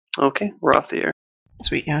Okay, we're off the air.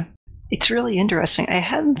 Sweet, yeah. It's really interesting. I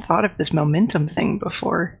hadn't thought of this momentum thing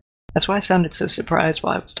before. That's why I sounded so surprised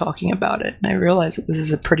while I was talking about it, and I realized that this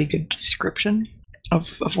is a pretty good description of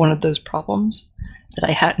one of those problems that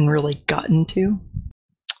I hadn't really gotten to.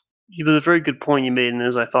 It was a very good point you made, and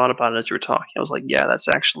as I thought about it as you were talking, I was like, yeah,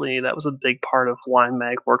 that was a big part of why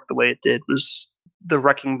Mag worked the way it did, was the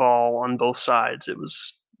wrecking ball on both sides. It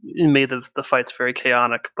made the fights very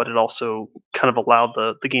chaotic, but it also kind of allowed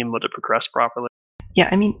the game mode to progress properly. Yeah,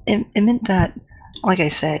 I mean, it meant that, like I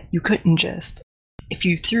said, you couldn't just if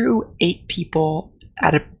you threw 8 people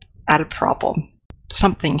at a problem,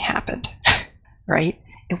 something happened, right?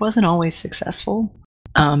 It wasn't always successful,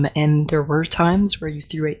 and there were times where you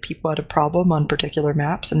threw 8 people at a problem on particular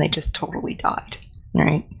maps, and they just totally died,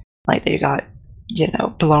 right? Like they got,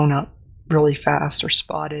 blown up really fast or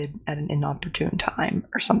spotted at an inopportune time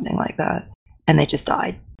or something like that, and they just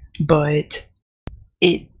died. But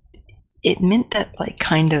it it meant that like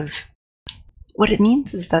kind of what it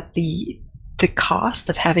means is that the cost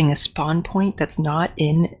of having a spawn point that's not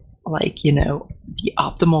in like the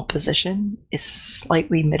optimal position is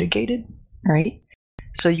slightly mitigated, right?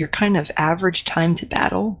 So your kind of average time to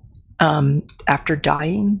battle after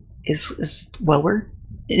dying is lower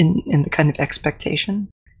in the kind of expectation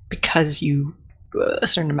because you a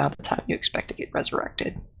certain amount of time you expect to get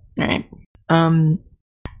resurrected, right?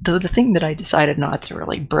 Though the thing that I decided not to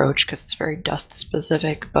really broach because it's very dust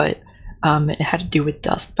specific, but it had to do with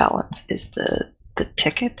dust balance, is the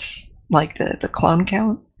tickets, like the clone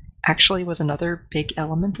count, actually was another big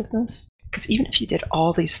element of this. Because even if you did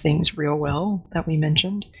all these things real well that we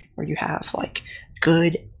mentioned, where you have like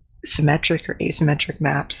good symmetric or asymmetric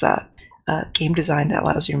maps that game design that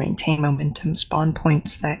allows you to maintain momentum, spawn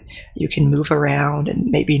points that you can move around and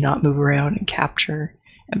maybe not move around and capture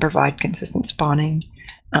and provide consistent spawning,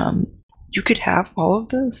 you could have all of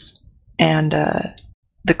this, and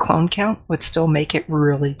the clone count would still make it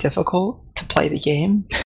really difficult to play the game.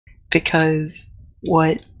 Because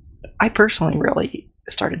what I personally really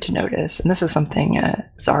started to notice, and this is something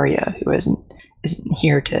Zarya, who isn't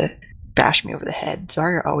here to bash me over the head,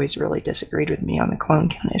 Zarya always really disagreed with me on the clone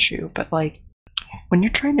count issue, but like when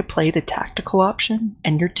you're trying to play the tactical option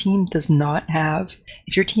and your team does not have,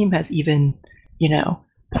 if your team has even,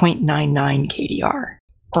 0.99 KDR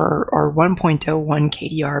or 1.01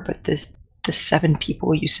 KDR, but the 7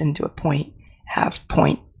 people you send to a point have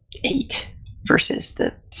 0.8 versus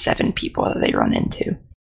the 7 people that they run into.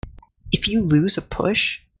 If you lose a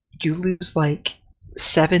push, you lose like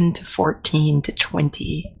 7 to 14 to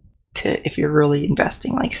 20 to if you're really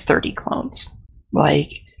investing like 30 clones.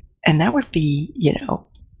 Like, and that would be,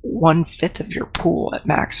 1/5 of your pool at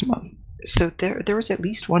maximum. So there was at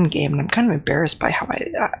least one game, and I'm kind of embarrassed by how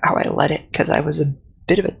I let it, because I was a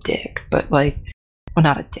bit of a dick, but like, well,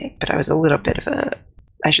 not a dick, but I was a little bit of a,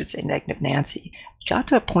 I should say, negative Nancy. We got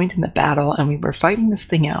to a point in the battle, and we were fighting this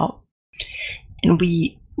thing out, and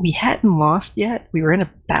we hadn't lost yet. We were in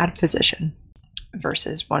a bad position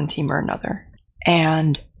versus one team or another,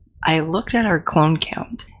 and I looked at our clone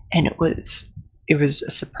count, and it was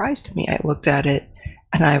a surprise to me. I looked at it,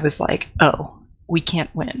 and I was like, oh, we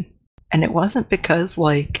can't win. And it wasn't because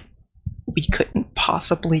like we couldn't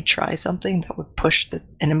possibly try something that would push the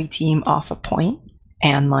enemy team off a point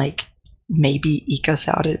and like maybe eke us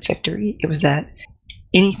out at victory. It was that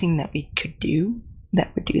anything that we could do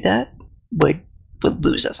that would do that would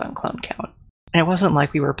lose us on clone count. And it wasn't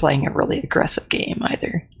like we were playing a really aggressive game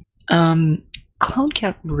either. Clone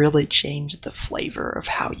count really changed the flavor of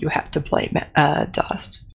how you have to play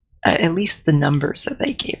Dust. At least the numbers that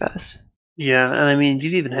they gave us. Yeah, and I mean,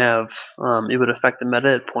 you'd even have it would affect the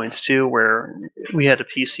meta at points too, where we had a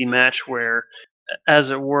PC match where, as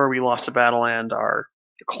it were, we lost a battle and our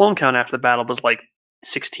clone count after the battle was like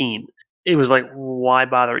 16. It was like, why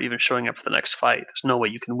bother even showing up for the next fight? There's no way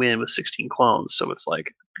you can win with 16 clones, so it's like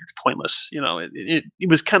it's pointless. It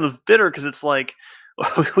was kind of bitter because it's like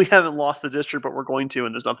we haven't lost the district, but we're going to,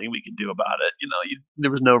 and there's nothing we can do about it. There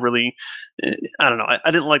was no really. I don't know. I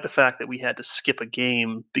didn't like the fact that we had to skip a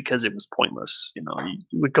game because it was pointless. You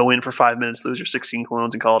would go in for 5 minutes, lose your 16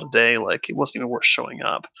 clones, and call it a day. Like it wasn't even worth showing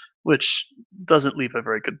up, which doesn't leave a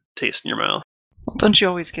very good taste in your mouth. Well, don't you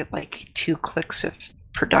always get like 2 clicks of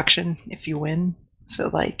production if you win? So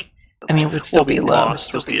like, I mean, it would still we be low.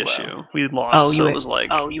 lost was the issue. We lost, so it was like,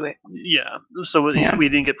 yeah. So Yeah. we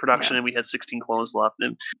didn't get production, and we had 16 clones left.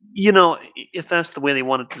 And if that's the way they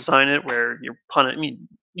want to design it, where you're punished, I mean,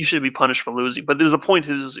 you should be punished for losing. But there's a point.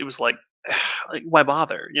 It was like why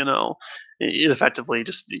bother? It effectively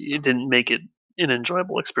it didn't make it an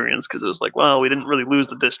enjoyable experience because it was like, well, we didn't really lose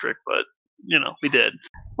the district, but we did.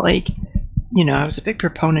 Like, I was a big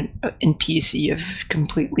proponent in PC of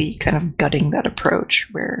completely kind of gutting that approach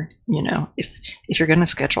where, if you're going to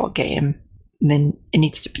schedule a game, then it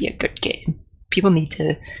needs to be a good game. People need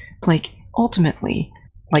to, ultimately,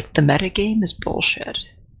 the meta game is bullshit.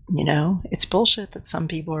 It's bullshit that some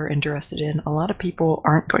people are interested in. A lot of people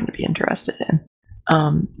aren't going to be interested in.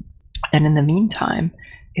 And in the meantime,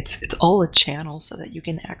 it's all a channel so that you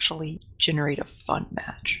can actually generate a fun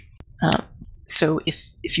match. So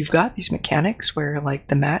if you've got these mechanics where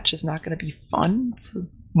the match is not going to be fun for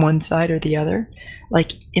one side or the other,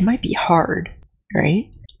 it might be hard, right?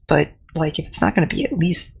 But if it's not going to be at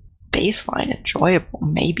least baseline enjoyable,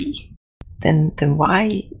 maybe, then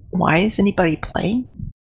why is anybody playing?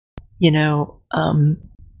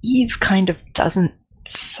 Eve kind of doesn't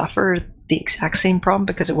suffer the exact same problem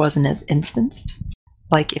because it wasn't as instanced.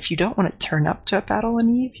 If you don't want to turn up to a battle in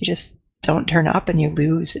Eve, you just don't turn up and you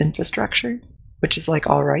lose infrastructure, which is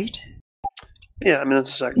all right. Yeah, I mean that's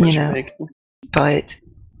a sacrifice you make. But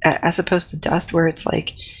as opposed to Dust, where it's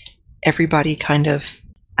everybody kind of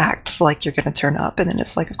acts like you're going to turn up, and then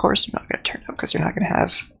it's of course you're not going to turn up because you're not going to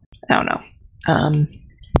have, I don't know.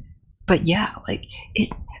 But yeah,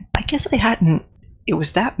 I guess I hadn't. It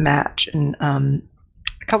was that match, and a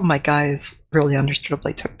couple of my guys really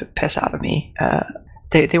understandably took the piss out of me.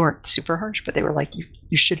 They weren't super harsh, but they were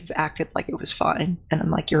you should have acted like it was fine. And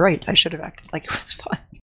I'm you're right, I should have acted like it was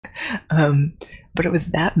fine. But it was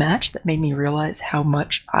that match that made me realize how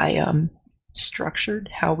much I structured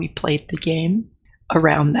how we played the game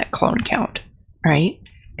around that clone count, right?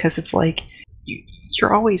 Because it's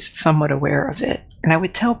you're always somewhat aware of it. And I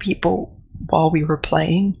would tell people while we were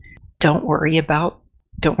playing, don't worry about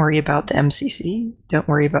the MCC, don't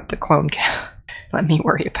worry about the clone count. Let me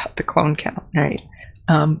worry about the clone count, right?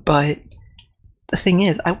 But the thing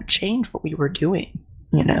is, I would change what we were doing,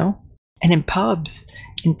 And in pubs,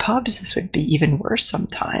 this would be even worse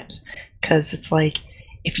sometimes, because it's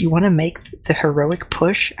if you want to make the heroic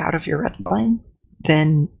push out of your red line,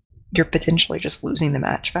 then you're potentially just losing the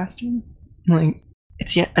match faster.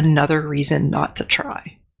 It's yet another reason not to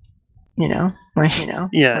try. Yeah,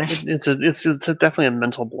 it's definitely a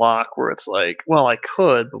mental block where it's well, I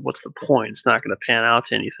could, but what's the point? It's not going to pan out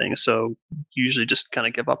to anything. So you usually just kind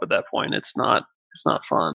of give up at that point. It's not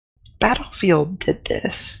fun. Battlefield did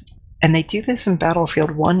this, and they do this in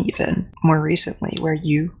Battlefield 1 even more recently, where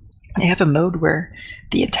they have a mode where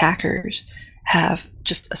the attackers have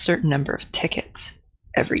just a certain number of tickets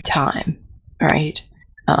every time, right?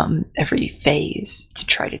 Every phase to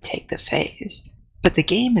try to take the phase. But the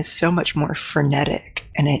game is so much more frenetic,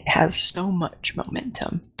 and it has so much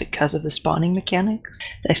momentum because of the spawning mechanics,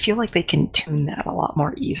 that I feel they can tune that a lot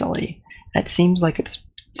more easily. And it seems like it's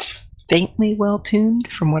faintly well tuned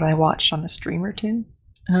from what I watched on a stream or two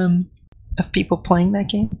of people playing that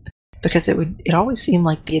game. Because it always seemed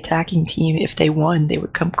like the attacking team, if they won, they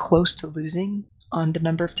would come close to losing on the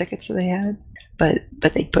number of tickets that they had. But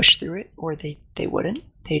they'd push through it, or they wouldn't.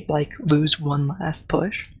 They'd lose one last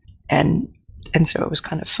push. And so it was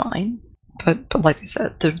kind of fine. But like I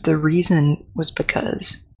said, the reason was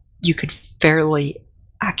because you could fairly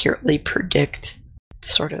accurately predict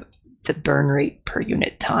sort of the burn rate per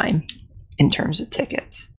unit time in terms of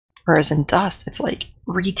tickets. Whereas in Dust, it's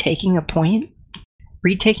retaking a point.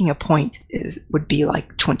 Retaking a point would be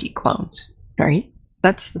 20 clones, right?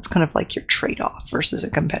 That's kind of your trade-off versus a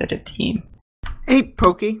competitive team. Hey,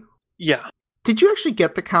 Pokey. Yeah. Did you actually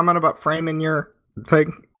get the comment about Frame in your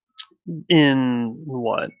thing? In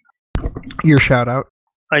what? Your shout out.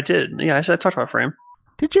 I did. Yeah, I talked about Frame.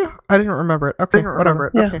 Did you? I didn't remember it. Okay,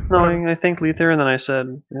 whatever. Yeah, okay, no, whatever. I think Lether, and then I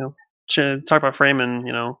said, talk about Frame and,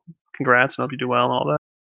 congrats and hope you do well and all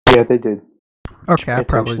that. Yeah, they did. Okay, I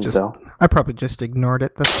probably just ignored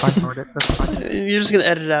it. That's fine. You're just gonna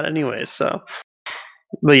edit it out anyway, so.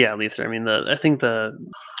 But yeah, Lether, I mean, I think the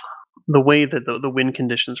way that the win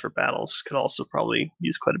conditions for battles could also probably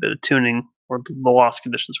use quite a bit of tuning, or the loss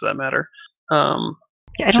conditions for that matter.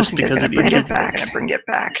 Yeah, I don't think they're going to bring it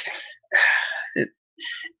back.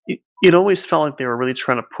 It always felt like they were really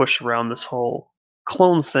trying to push around this whole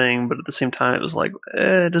clone thing, but at the same time, it was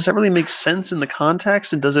does that really make sense in the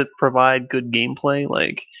context, and does it provide good gameplay?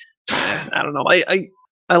 I don't know.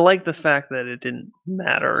 I like the fact that it didn't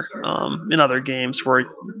matter in other games where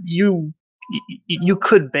you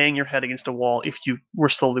could bang your head against a wall if you were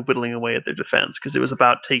slowly whittling away at their defense, because it was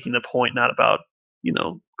about taking the point, not about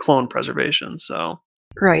clone preservation. So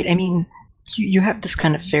right. I mean, you have this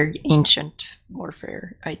kind of very ancient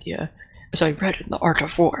warfare idea. So I read in The Art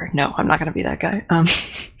of War. No, I'm not going to be that guy.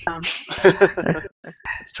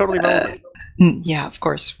 It's totally relevant. Yeah, of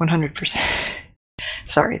course, 100%.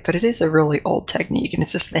 Sorry, but it is a really old technique, and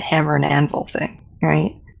it's just the hammer and anvil thing,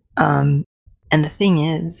 right? Um, and the thing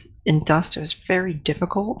is, in Dust, it was very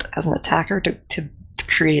difficult as an attacker to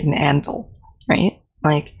create an anvil, right?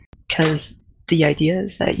 Like, because the idea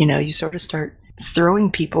is that, you sort of start throwing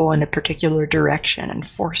people in a particular direction and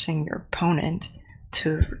forcing your opponent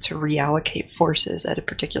to reallocate forces at a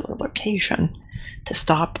particular location to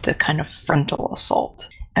stop the kind of frontal assault.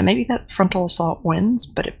 And maybe that frontal assault wins,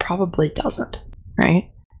 but it probably doesn't, right?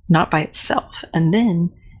 Not by itself. And then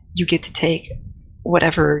you get to take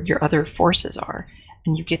whatever your other forces are,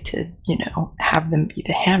 and you get to, have them be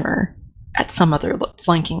the hammer at some other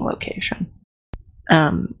flanking location.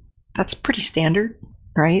 That's pretty standard,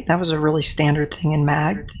 right? That was a really standard thing in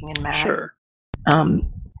Mag. Sure.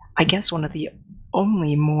 I guess one of the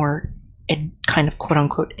only more kind of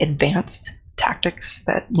quote-unquote advanced tactics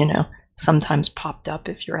that, sometimes popped up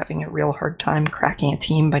if you're having a real hard time cracking a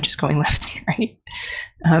team by just going left and right,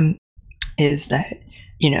 is that,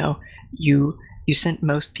 you sent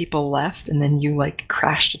most people left, and then you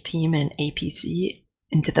crashed a team in an APC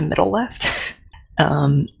into the middle left,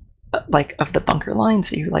 of the bunker line.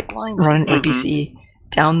 So you run an APC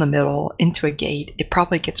down the middle into a gate. It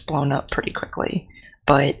probably gets blown up pretty quickly,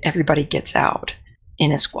 but everybody gets out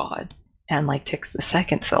in a squad and ticks the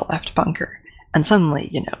second to the left bunker. And suddenly,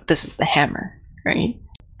 this is the hammer, right?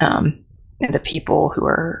 And the people who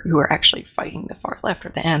are actually fighting the far left or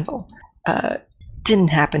the anvil didn't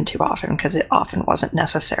happen too often because it often wasn't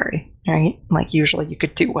necessary, right? Usually you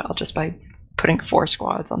could do well just by putting 4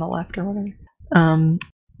 squads on the left or whatever.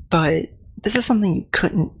 But this is something you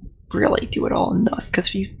couldn't really do at all in Dust,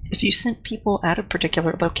 because if you sent people at a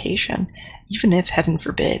particular location, even if, heaven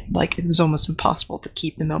forbid, it was almost impossible to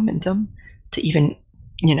keep the momentum to even,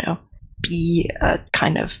 be a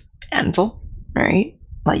kind of anvil, right?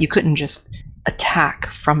 You couldn't just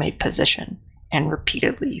attack from a position and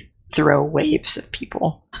repeatedly throw waves of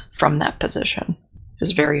people from that position. It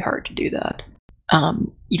was very hard to do that.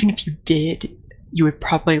 Even if you did, you would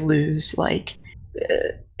probably lose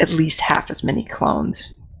at least half as many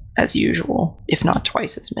clones as usual, if not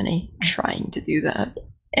twice as many, trying to do that.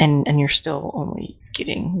 And you're still only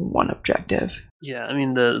getting one objective. Yeah, I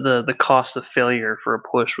mean the cost of failure for a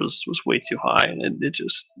push was way too high, and it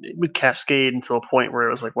would cascade until a point where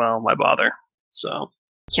it was like, well, why bother? So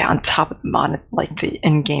yeah, on top of the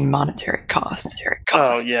in-game monetary cost.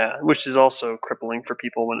 Oh yeah, which is also crippling for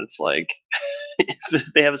people when it's if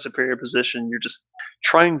they have a superior position, you're just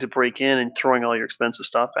trying to break in and throwing all your expensive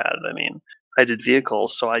stuff at it. I mean, I did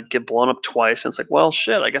vehicles, so I'd get blown up twice, and it's like, well,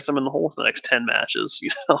 shit, I guess I'm in the hole for the next 10 matches.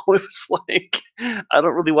 It was I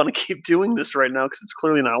don't really want to keep doing this right now because it's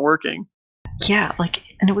clearly not working. Yeah,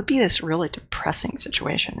 and it would be this really depressing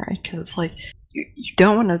situation, right? Because it's you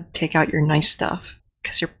don't want to take out your nice stuff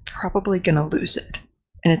because you're probably going to lose it,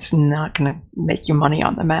 and it's not going to make you money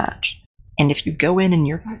on the match. And if you go in and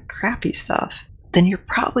you're crappy stuff, then you're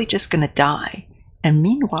probably just going to die. And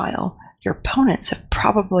meanwhile, your opponents have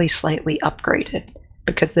probably slightly upgraded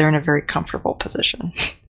because they're in a very comfortable position.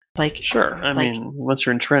 Sure. I mean, once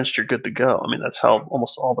you're entrenched, you're good to go. I mean, that's how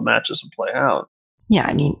almost all the matches would play out. Yeah,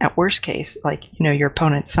 I mean, at worst case, your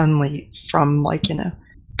opponent suddenly from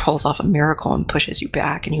pulls off a miracle and pushes you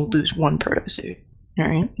back, and you lose 1 proto suit.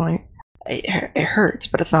 Right? It hurts,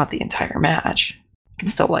 but it's not the entire match. You can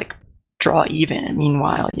still draw even. And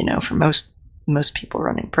meanwhile, for most people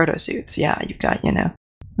running proto suits, yeah, you've got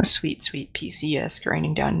a sweet PCS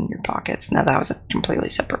raining down in your pockets. Now that was a completely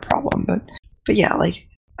separate problem, but yeah,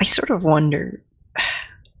 I sort of wonder.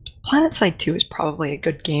 PlanetSide 2 is probably a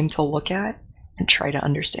good game to look at and try to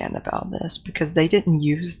understand about this, because they didn't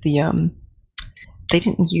use the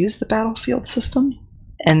battlefield system,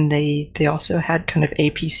 and they also had kind of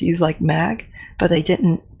APCs like Mag, but they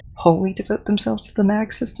didn't wholly devote themselves to the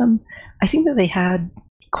Mag system. I think that they had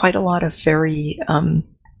quite a lot of very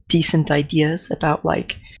decent ideas about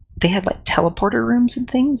they had teleporter rooms and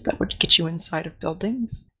things that would get you inside of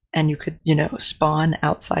buildings, and you could spawn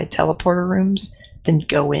outside teleporter rooms, then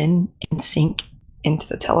go in and sync into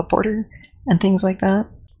the teleporter and things like that.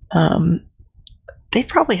 They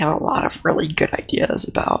probably have a lot of really good ideas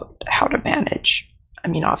about how to manage, I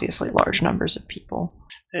mean, obviously large numbers of people.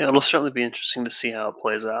 Yeah, it'll certainly be interesting to see how it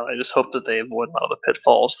plays out. I just hope that they avoid a lot of the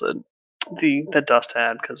pitfalls that Dust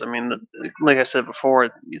had, because I mean, like I said before,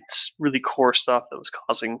 it's really core stuff that was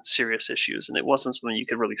causing serious issues, and it wasn't something you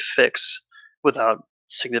could really fix without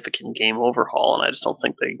significant game overhaul. And I just don't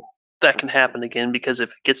think that can happen again, because if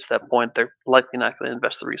it gets to that point, they're likely not going to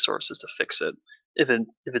invest the resources to fix it if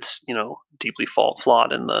it's deeply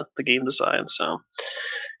flawed in the game design. So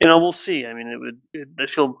we'll see. I mean, I'd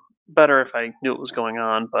feel better if I knew what was going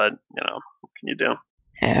on, but what can you do?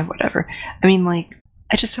 whatever. I mean, like,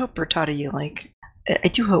 I just hope Bertotti, like, I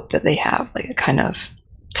do hope that they have like a kind of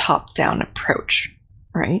top-down approach,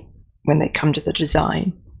 right? When they come to the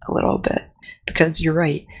design a little bit. Because you're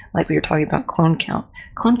right, like we were talking about clone count.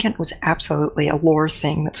 Clone count was absolutely a lore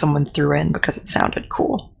thing that someone threw in because it sounded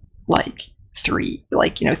cool. Like 3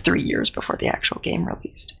 years before the actual game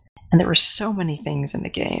released. And there were so many things in the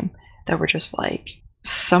game that were just like,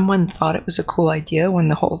 someone thought it was a cool idea when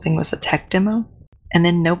the whole thing was a tech demo, and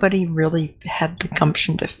then nobody really had the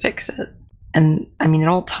gumption to fix it. And I mean, it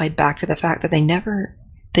all tied back to the fact that they never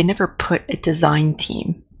put a design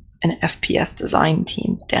team, an FPS design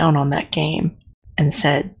team, down on that game and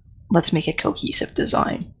said, let's make a cohesive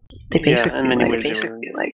design. They basically,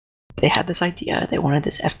 they had this idea, they wanted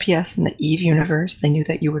this FPS in the EVE universe. They knew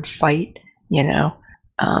that you would fight,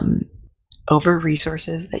 over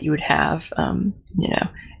resources, that you would have,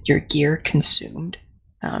 your gear consumed,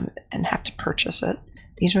 and have to purchase it.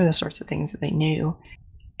 These were the sorts of things that they knew.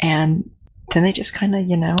 And then they just kind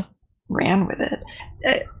of, ran with it.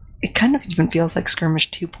 It kind of even feels like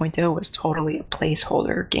Skirmish 2.0 was totally a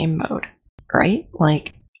placeholder game mode, right?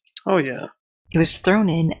 Like, oh yeah, it was thrown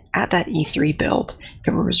in at that E3 build.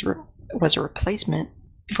 It was a replacement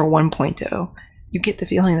for 1.0. You get the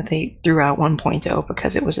feeling that they threw out 1.0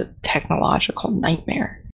 because it was a technological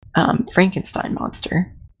nightmare, Frankenstein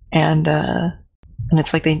monster, and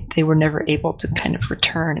it's like they were never able to kind of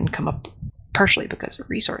return and come up, partially because of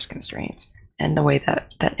resource constraints and the way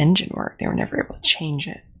that engine worked. They were never able to change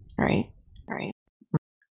it, right?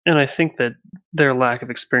 And I think that their lack of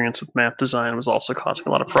experience with map design was also causing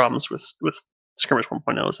a lot of problems with Skirmish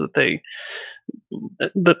 1.0. Is that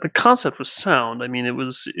the concept was sound. I mean, it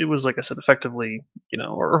was like I said, effectively,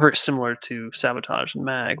 or very similar to Sabotage and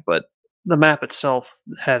Mag, but the map itself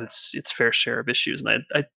had its fair share of issues, and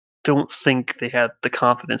I don't think they had the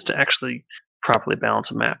confidence to actually properly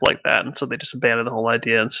balance a map like that, and so they just abandoned the whole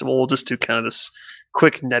idea and said, well, we'll just do kind of this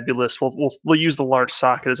quick nebulous. We'll use the large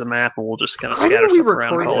socket as a map, and we'll just kind of scatter stuff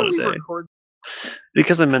around and call it a day.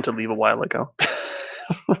 Because I meant to leave a while ago.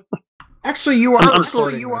 Actually, you are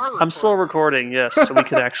recording. I'm still recording, yes, so we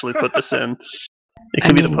could actually put this in. It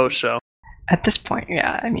could be the post show. At this point,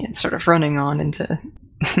 yeah, I mean, it's sort of running on into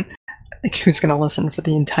like who's going to listen for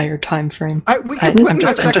the entire time frame. We could put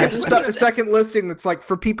a second listing that's like,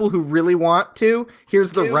 for people who really want to,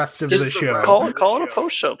 here's the rest of the show. Call it a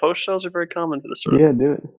post show. Post shows are very common for this sort of. Yeah,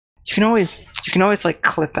 do it. You can always like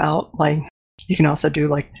clip out, like, you can also do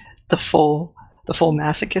like the full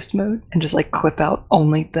masochist mode and just like clip out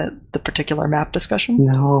only the particular map discussion.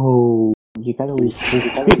 No, you gotta leave.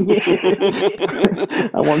 I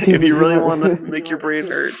want people. If you really want to make your brain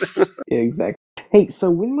hurt. Yeah, exactly. Hey, so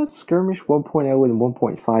when was Skirmish 1.0 and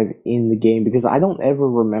 1.5 in the game? Because I don't ever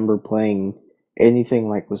remember playing anything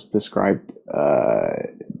like was described.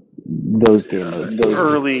 Those game modes.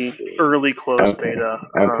 Early closed beta.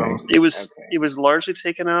 Okay. It was largely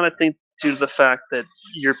taken out, I think, due to the fact that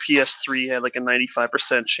your PS3 had like a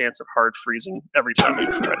 95% chance of hard freezing every time you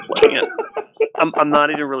tried playing it. I'm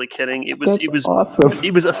not even really kidding. It was awesome.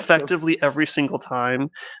 It was effectively every single time.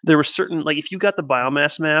 There were certain, like, if you got the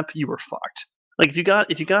biomass map, you were fucked. Like if you got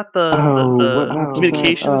the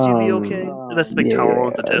communications, you'd be okay. That's the big tower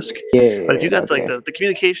with the disc. Yeah, but if you got like the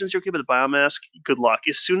communications, you're okay. But the biomass, good luck.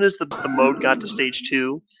 As soon as the mode got to stage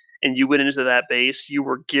 2 and you went into that base, you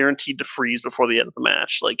were guaranteed to freeze before the end of the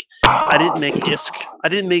match. Like I didn't make ISK. I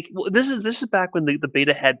didn't make. Well, this is back when the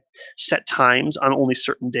beta had set times on only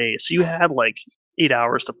certain days. So you had like 8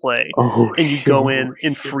 hours to play, and you go in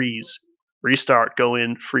and freeze. Restart, go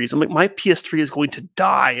in, freeze. I'm like, my PS3 is going to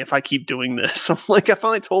die if I keep doing this. I'm like, I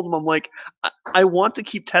finally told them, I'm like, I want to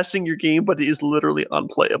keep testing your game, but it is literally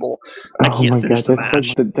unplayable. I can't finish the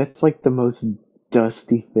match. That's like the most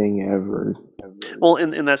dusty thing ever. Well,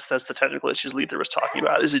 and that's the technical issues Lether was talking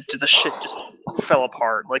about. Is it the shit just fell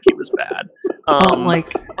apart? Like it was bad. I'm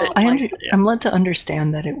led to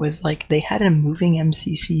understand that it was like they had a moving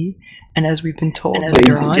MCC, and as we've been told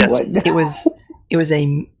later on, it was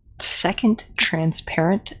a second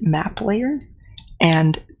transparent map layer,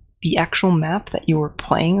 and the actual map that you were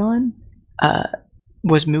playing on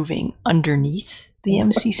was moving underneath the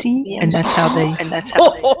MCC, and that's how they.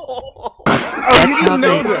 Oh, you didn't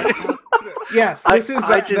know this? Yes, this is.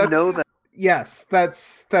 I didn't know that. Yes,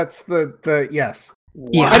 that's the yes.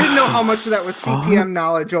 Yeah. I didn't know how much of that was CPM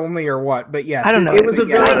knowledge only or what, but yes, I don't know. It was a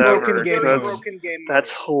very broken game.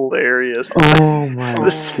 That's hilarious. Oh my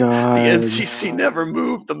god! The MCC never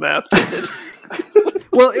moved. The map did.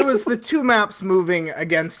 Well, it was the two maps moving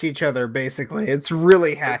against each other. Basically, it's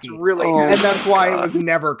really hacky. And that's why it was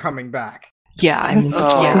never coming back. Yeah, I mean,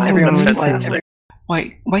 everyone was like,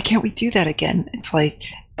 why can't we do that again? It's like,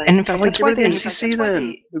 and in fact, like, that's why they NCC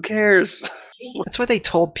then. Who cares? That's why they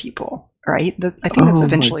told people, right? I think that's Oh my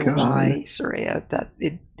eventually God. why, Soraya, that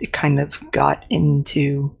it kind of got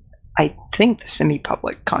into, I think, the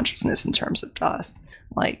semi-public consciousness in terms of Dust.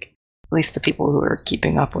 Like, at least the people who are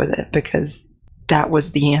keeping up with it, because that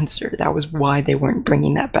was the answer. That was why they weren't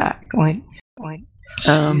bringing that back.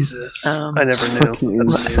 Jesus, I never Fucking knew.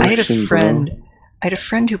 That's I had a Inception, friend. bro. I had a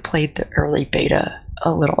friend who played the early beta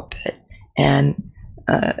a little bit, and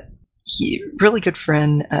he really good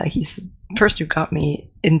friend. He's the person who got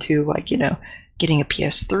me into getting a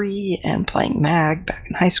PS3 and playing Mag back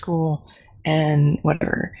in high school and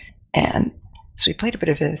whatever. And so he played a bit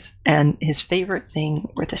of this, and his favorite thing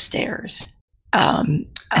were the stairs. And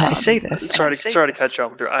I say this. Sorry to cut you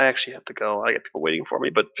off there. I actually have to go. I got people waiting for me,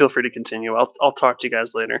 but feel free to continue. I'll talk to you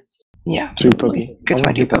guys later. Yeah, Dude, absolutely. Pokey. Good I to want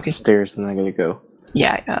find you, to get up Pokey. the stairs, and I gotta go.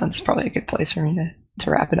 Yeah, it's probably a good place for me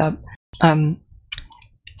to wrap it up.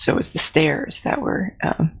 So it was the stairs that were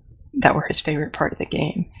his favorite part of the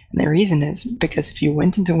game, and the reason is because if you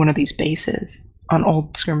went into one of these bases on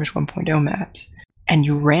old Skirmish 1.0 maps and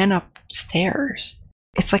you ran up stairs,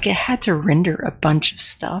 it's like it had to render a bunch of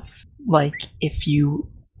stuff. Like if you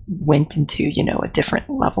went into a different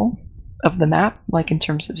level of the map, like in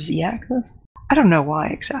terms of z-axis. I don't know why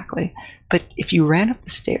exactly, but if you ran up the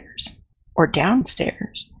stairs or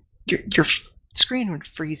downstairs, your screen would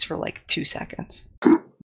freeze for like 2 seconds.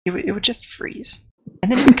 It would just freeze,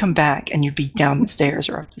 and then it would come back, and you'd be down the stairs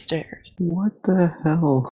or up the stairs. What the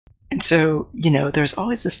hell? And so there's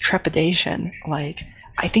always this trepidation, like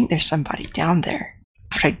I think there's somebody down there,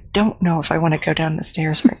 but I don't know if I want to go down the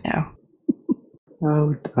stairs right now.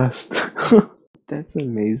 Oh, Dust. That's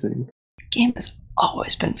amazing. The game has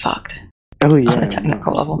always been fucked. Oh yeah, On a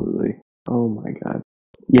technical level. absolutely. Oh my god.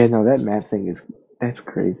 Yeah, no, that map thing that's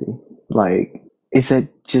crazy. Like, is that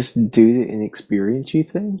just due to inexperience, you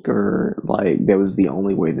think, or like that was the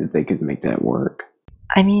only way that they could make that work?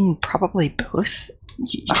 I mean, probably both.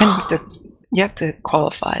 You kind of have to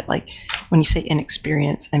qualify. Like when you say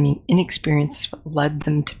inexperience, I mean inexperience is what led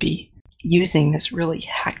them to be using this really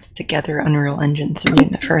hacked together Unreal Engine 3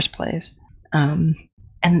 in the first place.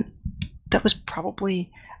 And that was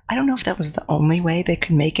probably, I don't know if that was the only way they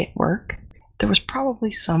could make it work. There was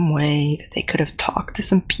probably some way that they could have talked to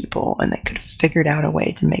some people and they could have figured out a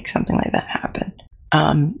way to make something like that happen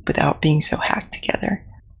without being so hacked together.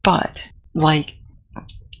 But, like,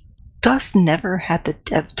 Dust never had the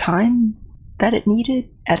dev time that it needed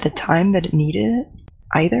at the time that it needed it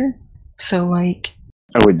either. So, like...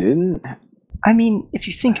 Oh, it didn't? I mean, if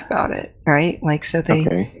you think about it, right? Like, so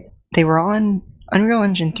they were on Unreal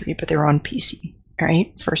Engine 3, but they were on PC,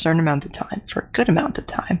 right? For a certain amount of time, for a good amount of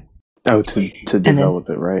time. Oh, to develop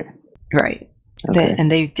it, right? Right. Okay.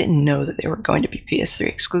 And they didn't know that they were going to be PS3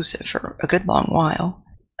 exclusive for a good long while.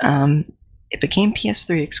 It became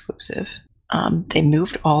PS3 exclusive. They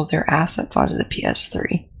moved all their assets onto the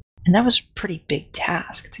PS3. And that was a pretty big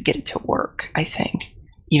task to get it to work, I think,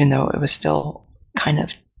 even though it was still kind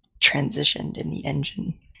of transitioned in the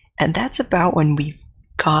engine. And that's about when we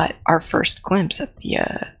got our first glimpse at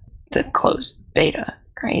the closed beta,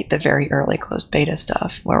 right? The very early closed beta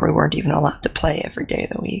stuff where we weren't even allowed to play every day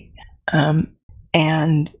of the week.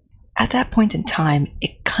 And at that point in time,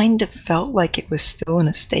 it kind of felt like it was still in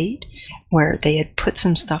a state where they had put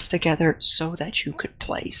some stuff together so that you could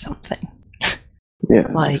play something. Yeah,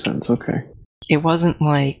 that like, makes sense. Okay. It wasn't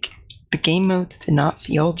like the game modes did not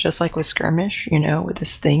feel just like with Skirmish, with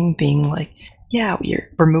this thing being like, yeah,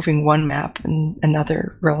 we're moving one map and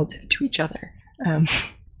another relative to each other.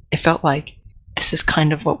 It felt like this is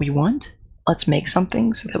kind of what we want. Let's make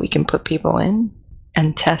something so that we can put people in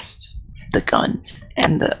and test the guns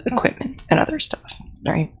and the equipment and other stuff,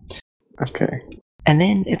 right? Okay. And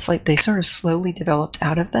then it's like they sort of slowly developed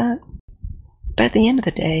out of that. But at the end of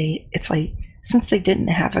the day, it's like, since they didn't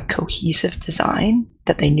have a cohesive design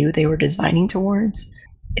that they knew they were designing towards,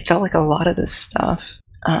 it felt like a lot of this stuff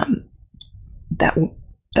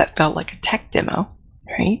that felt like a tech demo,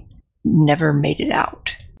 right, never made it out.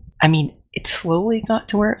 I mean, it slowly got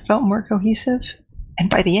to where it felt more cohesive, and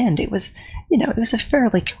by the end, it was a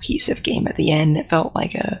fairly cohesive game. At the end, it felt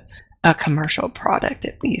like a commercial product,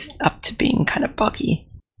 at least, up to being kind of buggy.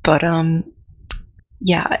 But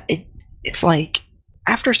yeah, it's like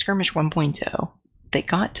after Skirmish 1.0, they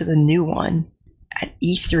got to the new one at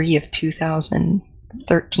E3 of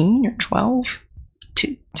 2013 or 12?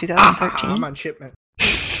 2013? I'm on shipment.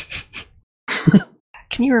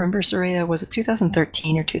 Can you remember, Soraya? Was it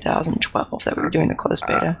 2013 or 2012 that we were doing the closed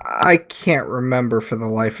beta? I can't remember for the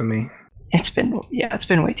life of me. It's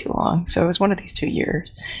been way too long. So it was one of these 2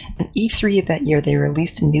 years. And E3 of that year, they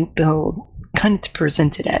released a new build, kind of to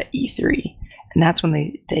present it at E3, and that's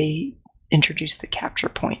when they introduced the capture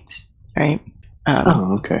points, right?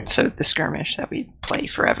 Okay. So the skirmish that we play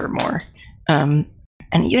forevermore. And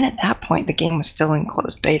even at that point, the game was still in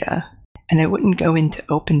closed beta, and it wouldn't go into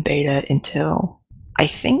open beta until I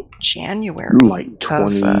think January. Like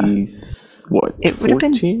 20, it would have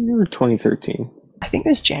been 14 or 2013? I think it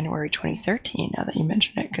was January 2013. Now that you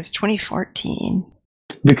mention it, because 2014.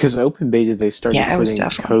 Because open beta, they started putting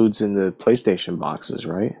definitely codes in the PlayStation boxes,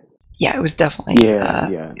 right? Yeah, it was definitely.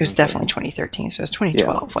 Yeah. It was definitely 2013. So it was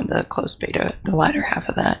 2012 when the closed beta, the latter half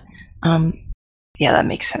of that. Yeah, that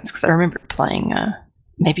makes sense because I remember playing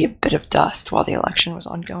maybe a bit of Dust while the election was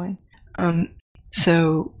ongoing.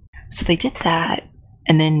 So they did that,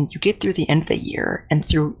 and then you get through the end of the year, and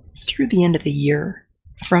through the end of the year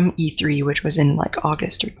from E3, which was in like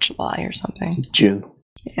August or July or something. June.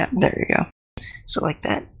 Yeah, there you go. So like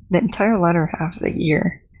that, the entire latter half of the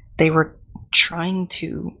year, they were trying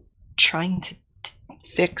to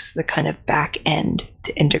fix the kind of back end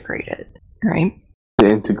to integrate it, right? To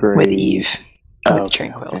integrate with Eve, with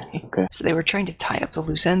Tranquility. Okay. So they were trying to tie up the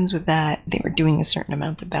loose ends with that. They were doing a certain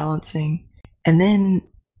amount of balancing, and then,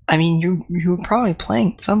 I mean, you were probably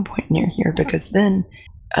playing at some point near here, because then,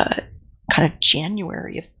 kind of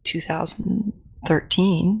January of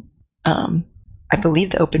 2013, I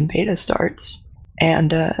believe the open beta starts,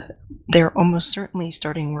 and they're almost certainly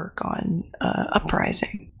starting work on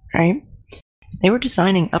Uprising, right? They were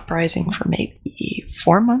designing Uprising for maybe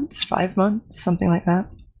 4 months, 5 months, something like that.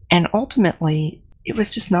 And ultimately, it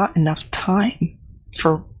was just not enough time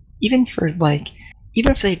even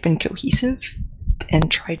if they'd been cohesive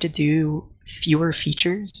and tried to do fewer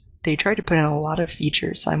features, they tried to put in a lot of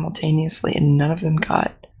features simultaneously, and none of them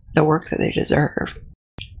got the work that they deserve.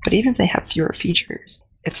 But even if they had fewer features,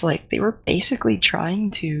 it's like they were basically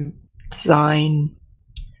trying to design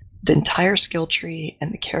the entire skill tree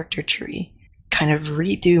and the character tree, kind of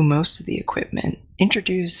redo most of the equipment,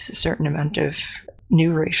 introduce a certain amount of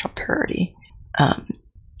new racial parity,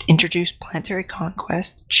 introduce planetary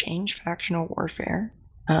conquest, change factional warfare.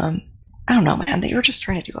 I don't know, man. They were just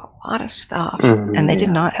trying to do a lot of stuff, and they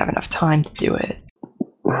did not have enough time to do it.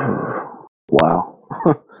 Wow.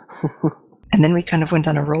 And then we kind of went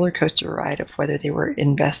on a roller coaster ride of whether they were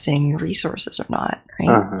investing resources or not,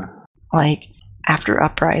 right? Like, after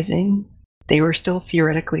Uprising, they were still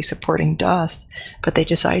theoretically supporting Dust, but they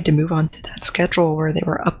decided to move on to that schedule where they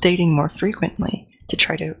were updating more frequently to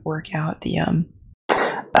try to work out the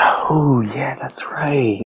Oh yeah, that's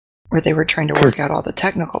right. Where they were trying to work out all the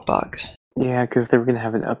technical bugs. Yeah, because they were going to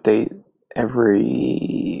have an update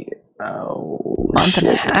every month and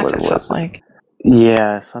a half. It felt like.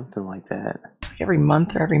 Yeah, something like that. It's like every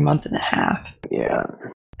month or every month and a half. Yeah.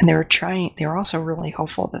 And they were also really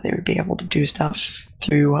hopeful that they would be able to do stuff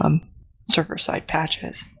through server-side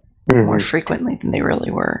patches more frequently than they really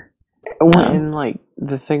were. And like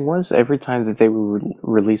the thing was, every time that they would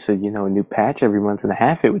release a new patch every month and a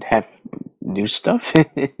half, it would have new stuff in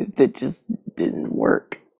it that just didn't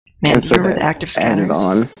work. Man, do you remember the active scanners?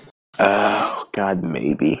 On. Oh God,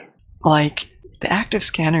 maybe. Like, the active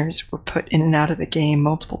scanners were put in and out of the game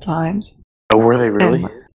multiple times. Oh, were they really?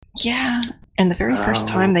 Yeah. And the very first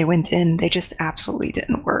time they went in, they just absolutely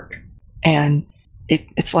didn't work. And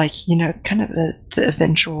it's like, kind of the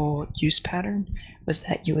eventual use pattern was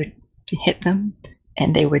that you would hit them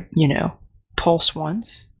and they would, pulse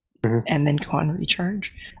once and then go on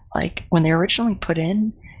recharge. Like, when they were originally put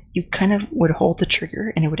in, you kind of would hold the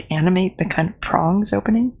trigger and it would animate the kind of prongs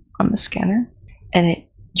opening on the scanner, and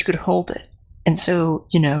you could hold it. And so,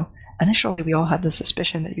 initially we all had the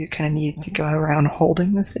suspicion that you kind of needed to go around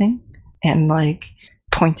holding the thing and like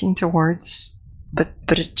pointing towards, but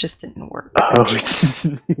it just didn't work. Oh,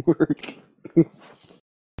 it didn't work.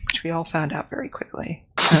 Which we all found out very quickly.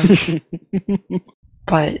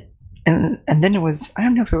 But and then it was, I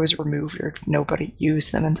don't know if it was removed or if nobody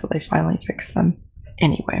used them until they finally fixed them.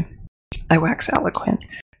 Anyway, I wax eloquent.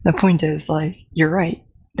 The point is, like, you're right.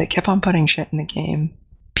 They kept on putting shit in the game.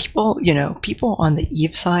 People on the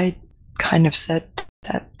Eve side kind of said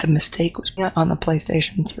that the mistake was on the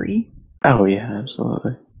PlayStation 3. Oh yeah,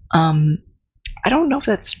 absolutely. I don't know if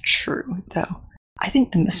that's true, though. I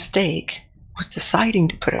think the mistake was deciding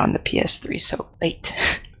to put it on the PS3 so late.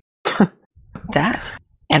 That,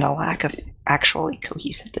 and a lack of actually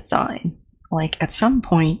cohesive design. Like, at some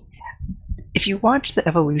point, if you watch the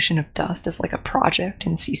evolution of Dust as like a project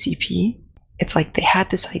in CCP, it's like they had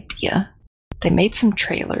this idea, they made some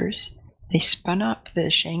trailers, they spun up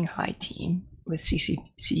the Shanghai team with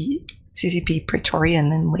CCP Pretoria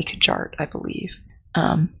and then Lake Jart, I believe,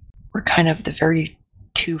 were kind of the very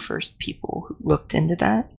two first people who looked into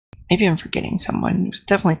that. Maybe I'm forgetting someone. It was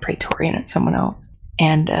definitely Praetorian and someone else.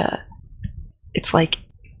 And it's like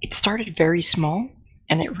it started very small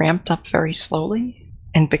and it ramped up very slowly.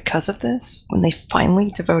 And because of this, when they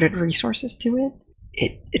finally devoted resources to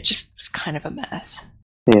it just was kind of a mess.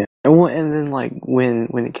 Yeah, and then like when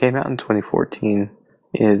it came out in 2014,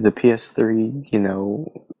 the PS3,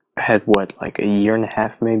 had like a year and a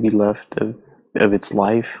half maybe left of its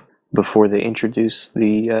life before they introduced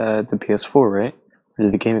the PS4, right? Or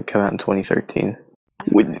did the game come out in 2013?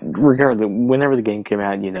 Regardless, whenever the game came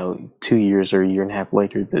out, 2 years or a year and a half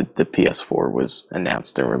later, the PS4 was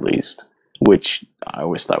announced and released, which I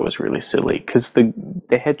always thought was really silly because they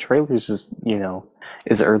had trailers as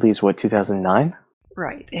early as 2009.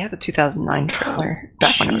 Right, they had the 2009 trailer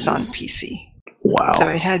back when it was on PC. Wow. So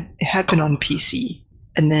it had been on PC,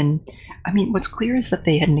 and then what's clear is that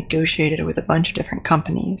they had negotiated with a bunch of different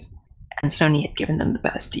companies, and Sony had given them the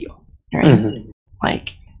best deal. Right? Mm-hmm.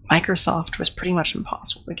 Like Microsoft was pretty much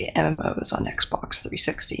impossible to get MMOs on Xbox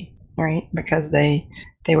 360, right? Because they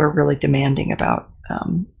were really demanding about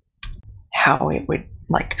how it would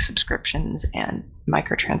like subscriptions and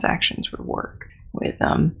microtransactions would work with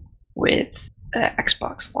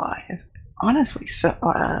Xbox Live. Honestly, so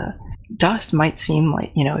Dust might seem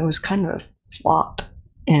like it was kind of a flop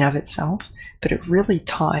in and of itself, but it really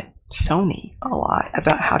taught Sony a lot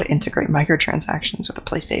about how to integrate microtransactions with the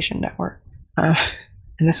PlayStation Network.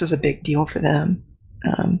 And this was a big deal for them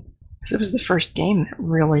because it was the first game that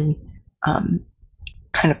really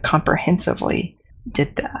kind of comprehensively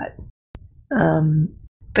did that.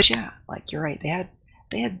 But yeah, like you're right,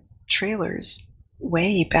 they had trailers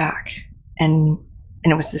way back, and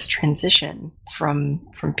it was this transition from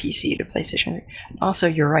PC to PlayStation. And also,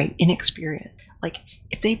 you're right, inexperienced. Like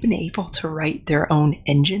if they'd been able to write their own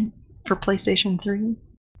engine for PlayStation 3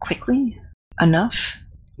 quickly enough,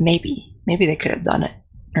 maybe they could have done it,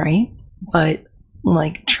 right? But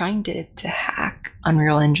like trying to hack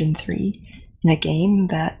Unreal Engine 3 in a game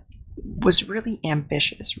that was really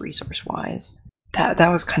ambitious resource-wise, that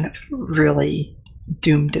was kind of really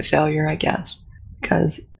doomed to failure, I guess.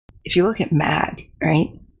 Because if you look at MAG, right?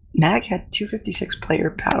 MAG had 256 player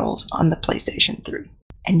battles on the PlayStation 3.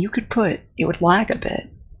 And it would lag a bit,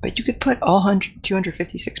 but you could put all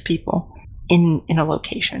 256 people in a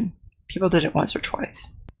location. People did it once or twice.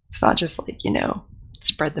 It's not just like,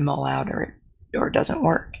 spread them all out or it doesn't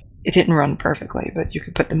work. It didn't run perfectly, but you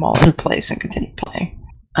could put them all in place and continue playing.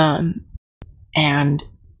 And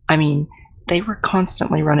they were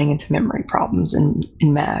constantly running into memory problems in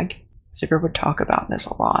MAG. Sigurd would talk about this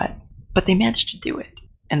a lot, but they managed to do it.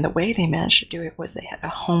 And the way they managed to do it was they had a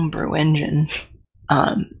homebrew engine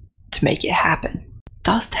to make it happen.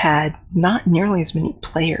 Dust had not nearly as many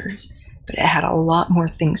players, but it had a lot more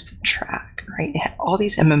things to track, right? It had all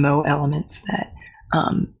these MMO elements that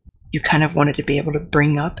you kind of wanted to be able to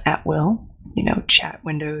bring up at will, chat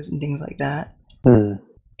windows and things like that.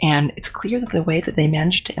 And it's clear that the way that they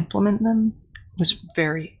managed to implement them was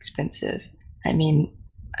very expensive.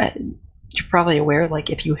 You're probably aware, like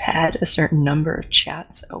if you had a certain number of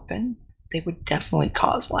chats open, they would definitely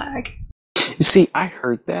cause lag. See, I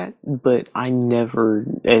heard that, but I never,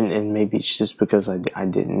 and maybe it's just because I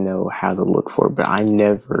didn't know how to look for it, but I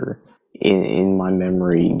never, in my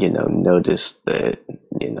memory, noticed that,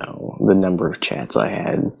 the number of chats I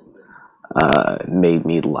had made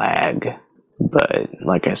me lag. But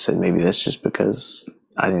like I said, maybe that's just because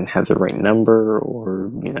I didn't have the right number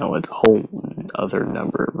or, a whole other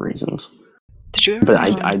number of reasons. Did you ever, but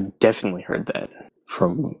I definitely heard that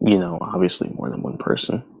from, obviously more than one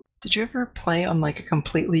person. Did you ever play on like a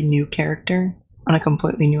completely new character on a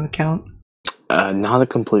completely new account? Not a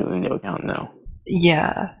completely new account, no.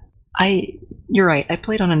 Yeah. You're right. I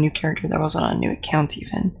played on a new character that wasn't on a new account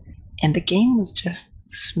even. And the game was just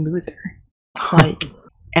smoother. Like,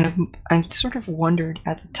 and I sort of wondered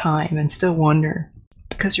at the time and still wonder,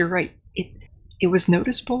 because you're right. It was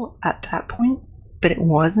noticeable at that point, but it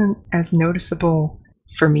wasn't as noticeable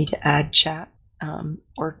for me to add chat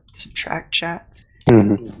or subtract chats.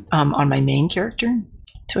 On my main character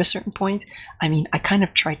to a certain point. I kind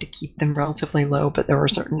of tried to keep them relatively low, but there were a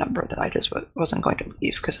certain number that I just wasn't going to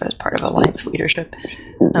leave because I was part of Alliance leadership.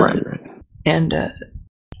 Right. And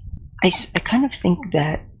I kind of think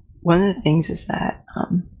that one of the things is that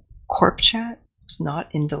Corp Chat was not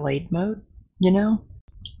in delayed mode,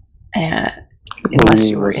 unless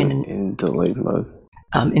you were in delayed mode.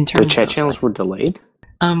 In terms the chat of, channels were delayed?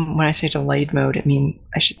 When I say delayed mode,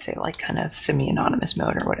 I should say like kind of semi-anonymous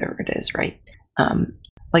mode or whatever it is, right?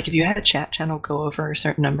 like if you had a chat channel go over a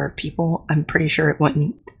certain number of people, I'm pretty sure it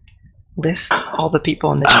wouldn't list all the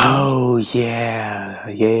people in the channel. Oh,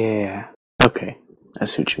 yeah. Okay, I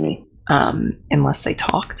see what you mean. Unless they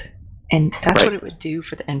talked. And that's Right. what it would do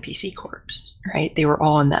for the NPC corps, right? They were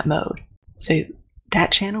all in that mode. So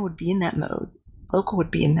that channel would be in that mode. Local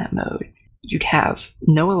would be in that mode. You'd have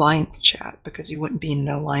no alliance chat because you wouldn't be in an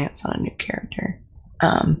alliance on a new character.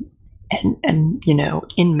 And you know,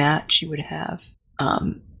 in match you would have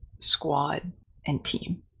squad and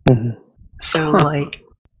team. Mhm. So like,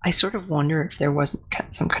 I sort of wonder if there wasn't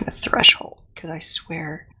some kind of threshold, because I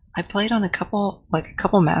swear I played on a couple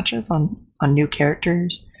matches on new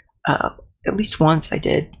characters. At least once I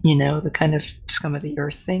did, you know, the kind of scum of the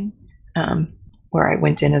earth thing, where I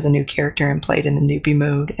went in as a new character and played in the newbie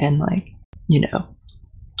mode and, like, you know,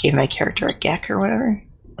 gave my character a Gek or whatever.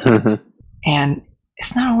 Mhm. And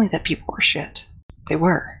it's not only that people were shit, they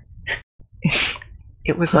were.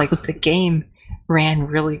 It was like the game ran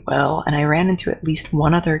really well, and I ran into at least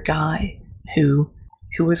one other guy who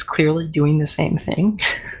was clearly doing the same thing.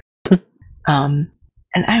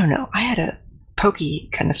 And I don't know, I had a Pokey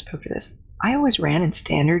kind of spoke to this. I always ran in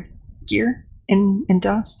standard gear in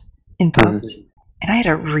Dust, in pubs, and I had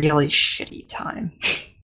a really shitty time.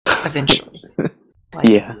 Eventually.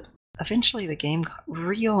 Yeah. Eventually the game got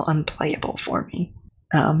real unplayable for me.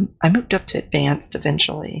 I moved up to advanced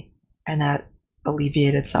eventually, and that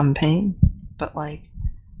alleviated some pain, but like,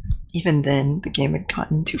 even then the game had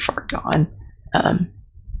gotten too far gone.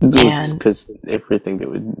 Because everything that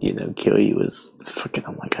would, you know, kill you is fucking,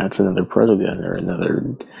 oh my god, it's another proto gun or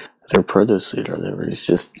another proto suit or whatever. It's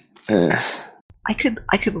just I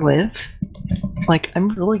could live. Like, I'm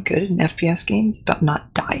really good in FPS games about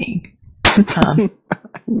not dying. I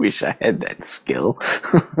wish I had that skill.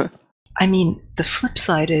 I mean, the flip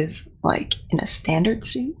side is, like, in a standard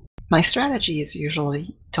suit, my strategy is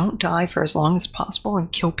usually don't die for as long as possible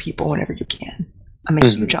and kill people whenever you can. I'm a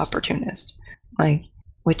huge opportunist. Like,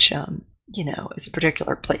 which, you know, is a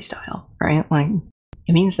particular playstyle, right? Like,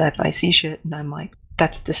 it means that if I see shit and I'm like,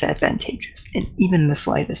 that's disadvantageous in even the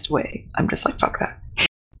slightest way, I'm just like, fuck that.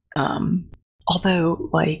 Although,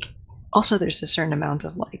 like, also there's a certain amount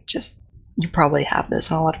of, like, just, you probably have this,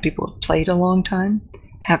 and a lot of people who have played a long time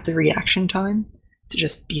have the reaction time to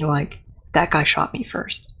just be like, that guy shot me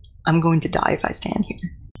first. I'm going to die if I stand here.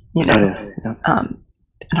 You know? Yeah.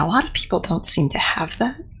 And a lot of people don't seem to have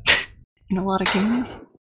that in a lot of games,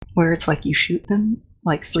 where it's like you shoot them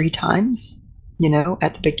like 3 times, you know,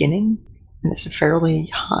 at the beginning, and it's a fairly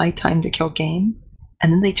high time to kill game,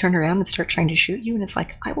 and then they turn around and start trying to shoot you, and it's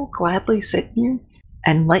like, I will gladly sit here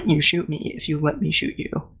and let you shoot me if you let me shoot you,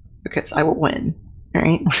 because I will win,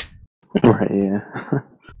 right? Right, yeah.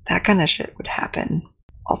 That kind of shit would happen.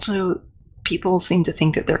 Also, people seem to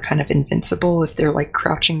think that they're kind of invincible if they're like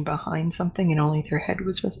crouching behind something and only their head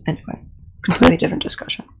was visible. Anyway, completely different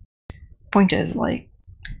discussion. Point is, like,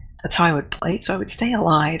 that's how I would play. So I would stay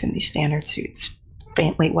alive in these standard suits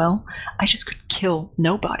faintly well. I just could kill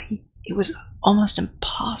nobody. It was almost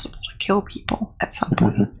impossible to kill people at some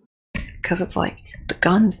point. Because it's like, the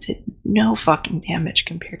guns did no fucking damage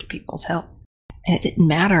compared to people's health. And it didn't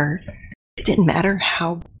matter. It didn't matter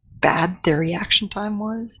how bad their reaction time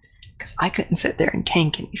was, because I couldn't sit there and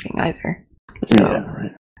tank anything either. So, yeah,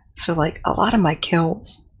 right. So like, a lot of my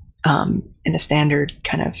kills in a standard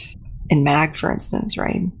kind of, in MAG for instance,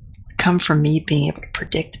 right, come from me being able to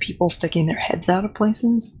predict people sticking their heads out of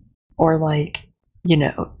places, or like, you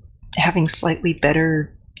know, having slightly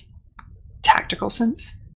better tactical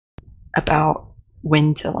sense about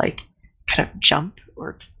when to like kind of jump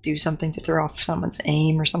or do something to throw off someone's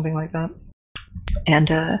aim or something like that. And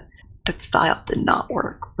that style did not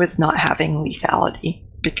work with not having lethality,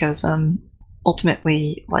 because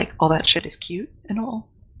ultimately, like, all that shit is cute and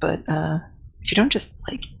all, but if you don't just,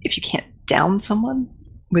 like, if you can't down someone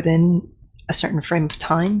within a certain frame of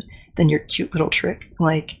time, then your cute little trick,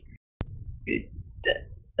 like, it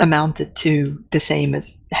amounted to the same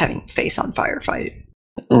as having face on fire fight.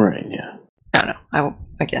 Right, yeah. I don't know.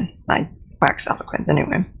 I wax eloquent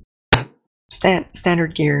anyway.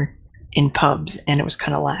 Standard gear in pubs, and it was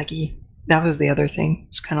kind of laggy. That was the other thing. It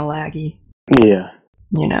was kind of laggy. Yeah.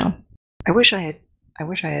 You know, I wish I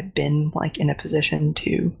had been like in a position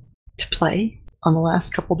to play on the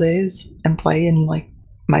last couple days and play in like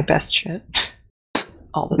my best shit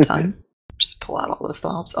all the time. Just pull out all the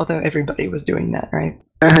stops. Although everybody was doing that, right?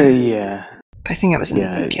 Yeah. I think I was in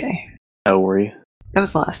the UK. Oh, were you? That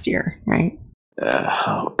was last year, right?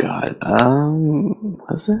 Oh God.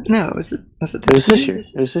 Was it? No, was it It was this year.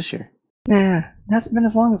 It was this year. Yeah, it hasn't been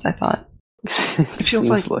as long as I thought. It feels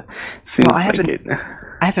like seems I like it.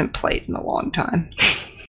 haven't played in a long time.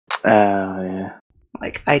 Yeah.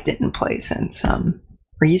 Like, I didn't play since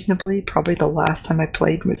reasonably. Probably the last time I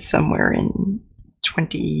played was somewhere in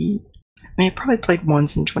 20. I mean, I probably played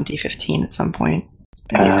once in 2015 at some point.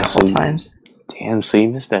 Maybe a couple times. Damn, so you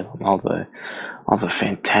missed out on all the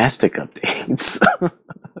fantastic updates.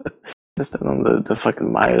 Missed out on the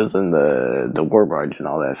fucking Mayos and the War Barge and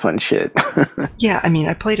all that fun shit. Yeah, I mean,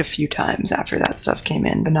 I played a few times after that stuff came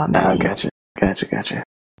in, but not many. Gotcha.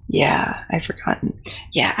 Yeah, I'd forgotten.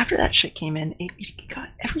 Yeah, after that shit came in,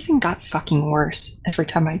 everything got fucking worse every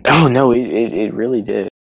time I. Oh no, it really did.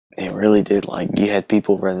 It really did. Like, you had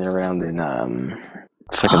people running around in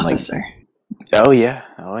fucking Officer. Like, oh yeah.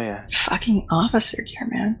 Fucking officer gear,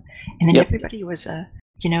 man. And then everybody was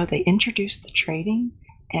they introduced the trading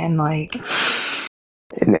and like.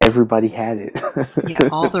 And everybody had it. Yeah,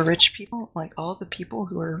 all the rich people, like all the people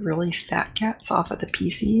who are really fat cats off of the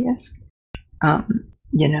PCs,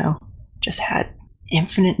 just had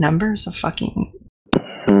infinite numbers of fucking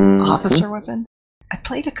officer weapons. I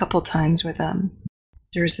played a couple times with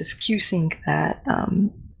there was this Q-Sync that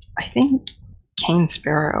I think Kane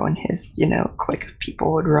Sparrow and his, clique of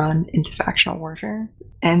people would run into factional warfare.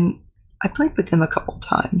 And I played with them a couple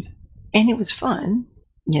times. And it was fun,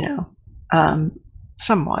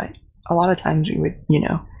 somewhat. A lot of times we would,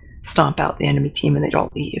 stomp out the enemy team and they'd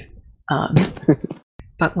all leave.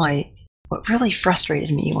 But like, what really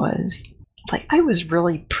frustrated me was, like, I was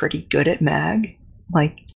really pretty good at MAG.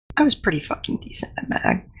 Like, I was pretty fucking decent at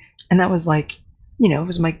MAG. And that was like, it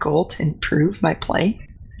was my goal to improve my play,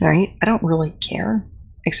 right? I don't really care,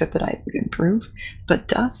 except that I would improve. But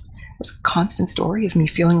Dust was a constant story of me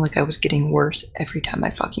feeling like I was getting worse every time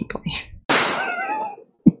I fucking played.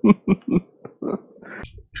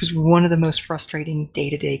 It was one of the most frustrating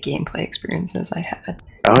day-to-day gameplay experiences I had.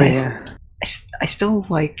 Oh, yeah. I still,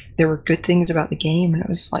 like, there were good things about the game, and it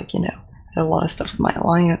was like, I had a lot of stuff with my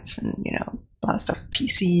alliance, and, a lot of stuff with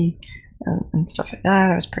PC, and stuff like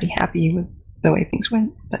that. I was pretty happy with the way things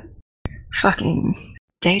went, but fucking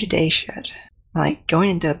day-to-day shit. Like, going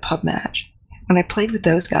into a pub match, when I played with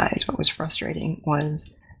those guys, what was frustrating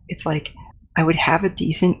was, it's like, I would have a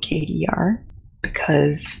decent KDR,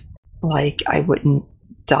 because, like, I wouldn't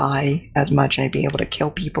die as much, and I'd be able to kill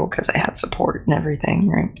people because I had support and everything,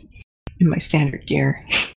 right? In my standard gear.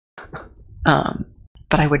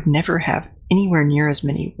 But I would never have anywhere near as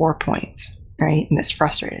many war points, right? And this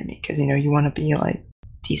frustrated me because, you want to be, like,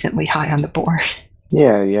 decently high on the board.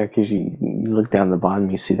 Yeah, because you look down the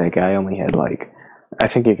bottom, you see that guy only had, like, I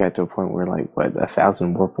think it got to a point where, like,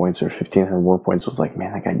 1,000 war points or 1,500 war points was like,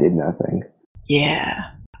 man, that guy did nothing.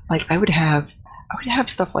 Yeah. Like, I would have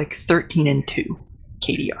stuff like 13 and 2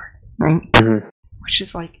 KDR, right? Mm-hmm. Which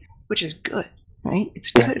is good, right?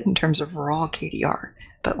 It's good in terms of raw KDR,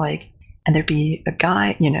 but like, and there'd be a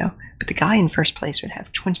guy, but the guy in first place would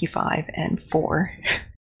have 25 and 4,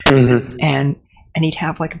 mm-hmm. and he'd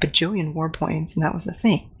have like a bajillion war points, and that was the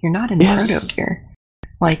thing. You're not in proto gear.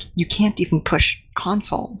 Like, you can't even push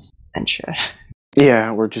consoles and shit.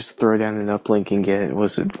 Yeah, or just throw down an uplink and get,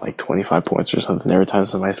 was it like 25 points or something every time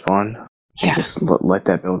somebody spawned? Yeah. And just let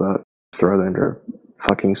that build up. Throw it under a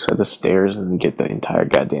fucking set of stairs and get the entire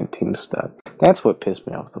goddamn team stuck. That's what pissed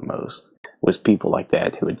me off the most, was people like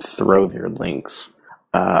that who would throw their links.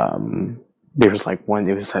 There was like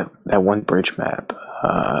it was that one bridge map.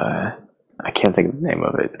 I can't think of the name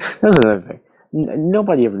of it. That's another thing.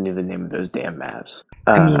 Nobody ever knew the name of those damn maps.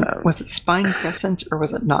 I mean, was it Spine Crescent or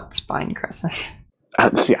was it not Spine Crescent?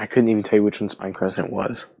 See, I couldn't even tell you which one Spine Crescent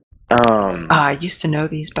was. I used to know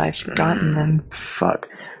these, but I've forgotten them. Fuck.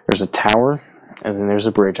 There's a tower, and then there's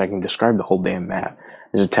a bridge. I can describe the whole damn map.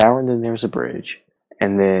 There's a tower, and then there's a bridge.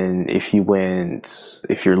 And then if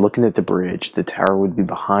you're looking at the bridge, the tower would be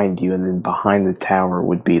behind you, and then behind the tower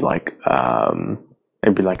would be like,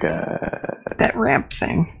 it'd be like that ramp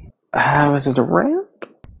thing. Was it a ramp?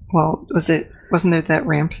 Well, wasn't there that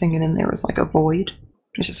ramp thing, and then there was like a void?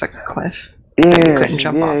 It was just like a cliff. Yeah, you couldn't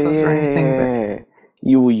jump off of or anything. But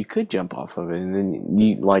you could jump off of it, and then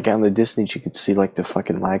you, like, on the distance you could see like the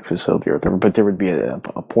fucking lag facility or whatever. But there would be a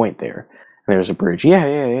point there, and there's a bridge. Yeah.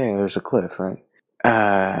 There's a cliff, right?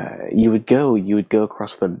 You would go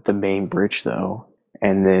across the main bridge though,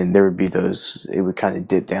 and then there would be those. It would kind of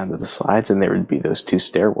dip down to the sides, and there would be those 2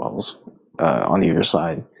 stairwells on either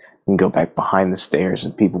side. And go back behind the stairs,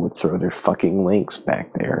 and people would throw their fucking links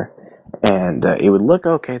back there, and it would look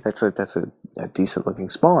okay. That's a decent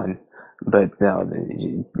looking spawn, but no,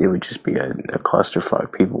 it would just be a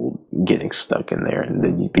clusterfuck. People getting stuck in there, and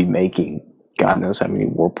then you'd be making God knows how many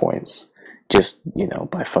war points just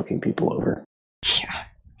by fucking people over. Yeah,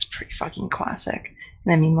 it's pretty fucking classic.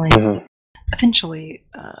 And I mean, like, eventually,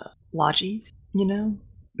 Logis,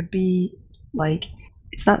 would be like,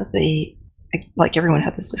 it's not that they, like everyone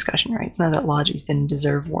had this discussion, right? It's not that Logis didn't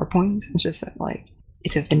deserve war points. It's just that like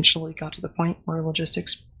it eventually got to the point where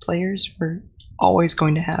logistics players were always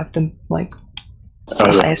going to have the like the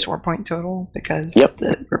highest war point total because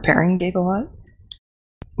the repairing gave a lot.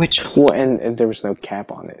 Well, and there was no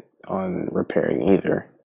cap on it, on repairing either.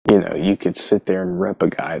 You know, you could sit there and rep a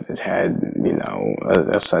guy that had, you know,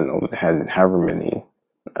 a sentinel that had however many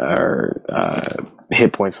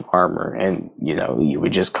hit points of armor, and, you know, you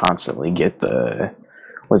would just constantly get the,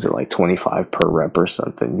 was it like 25 per rep or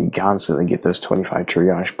something? You constantly get those 25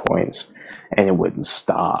 triage points, and it wouldn't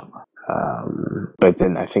stop. But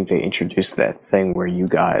then I think they introduced that thing where you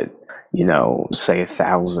got, you know, say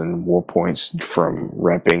 1,000 war points from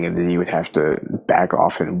repping, and then you would have to back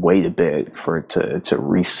off and wait a bit for it to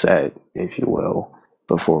reset, if you will,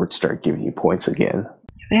 before it would start giving you points again.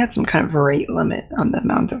 They had some kind of rate limit on the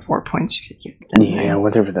amount of war points you could get. Yeah,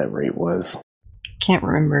 whatever that rate was. Can't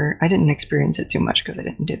remember. I didn't experience it too much because I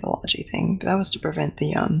didn't do the Logi thing, but that was to prevent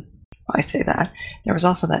the, I say that. There was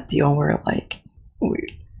also that deal where, like,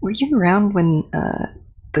 were you around when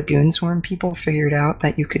the Goonswarm people figured out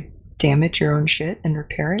that you could damage your own shit and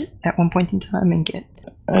repair it at one point in time and get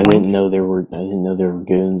I didn't know there were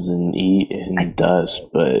goons and dust,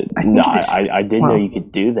 but I didn't know you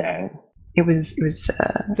could do that. It was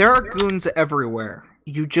there are goons everywhere.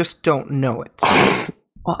 You just don't know it.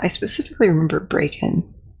 Well, I specifically remember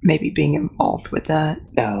Braken maybe being involved with that.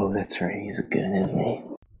 Oh, that's right. He's a goon, isn't he?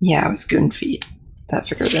 Yeah, it was Goon Feet that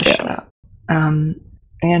figured that shit out.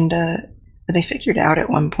 And what they figured out at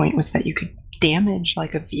one point was that you could damage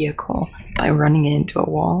like a vehicle by running it into a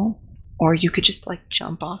wall, or you could just like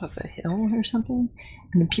jump off of a hill or something,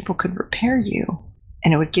 and then people could repair you,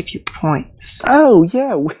 and it would give you points. Oh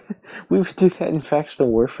yeah, we would do that in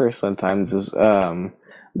factional warfare sometimes.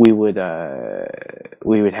 We would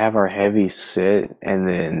have our heavy sit, and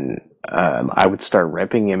then I would start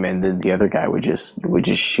repping him, and then the other guy would just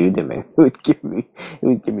shoot him, and it would give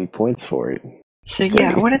me points for it. So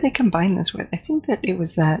yeah, what did they combine this with? I think that it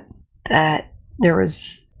was that there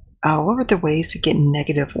was what were the ways to get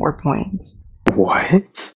negative war points?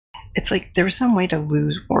 What? It's like there was some way to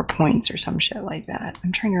lose war points or some shit like that.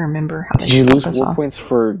 I'm trying to remember how they did you lose war points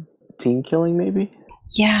for team killing, maybe?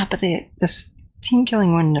 Yeah, but this team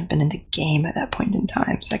killing wouldn't have been in the game at that point in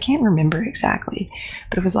time, so I can't remember exactly.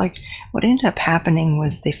 But it was like what ended up happening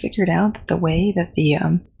was they figured out that the way that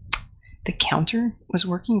the counter was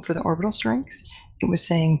working for the orbital strikes, it was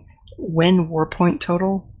saying when war point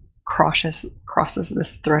total crosses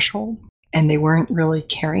this threshold, and they weren't really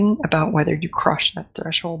caring about whether you crossed that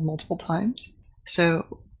threshold multiple times.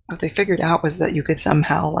 So what they figured out was that you could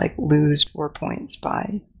somehow like lose war points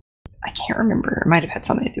by, I can't remember, it might have had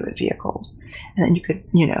something to do with vehicles, and then you could,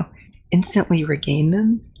 you know, instantly regain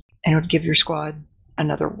them, and it would give your squad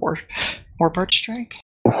another warbird strike.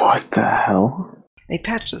 What the hell? They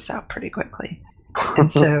patched this out pretty quickly, and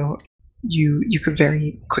so you could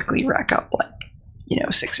very quickly rack up like, you know,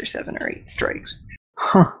 6 or 7 or 8 strikes,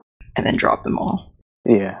 and then drop them all.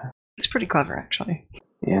 Yeah, it's pretty clever, actually.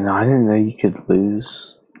 Yeah, no, I didn't know you could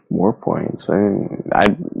lose war points. I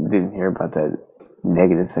didn't hear about that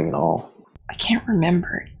negative thing at all. I can't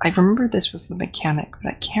remember. I remember this was the mechanic,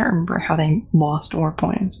 but I can't remember how they lost war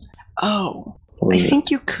points. Oh, I think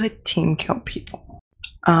you could team kill people.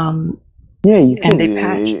 Yeah, you could. And they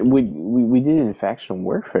patched. We did it in factional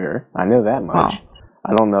warfare. I know that much. Oh.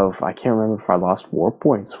 I don't know if I can't remember if I lost war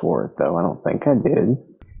points for it though. I don't think I did.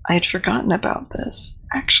 I had forgotten about this.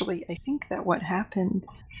 Actually, I think that what happened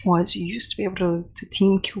was you used to be able to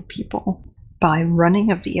team kill people by running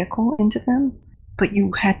a vehicle into them, but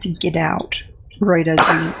you had to get out right as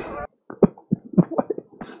you. What?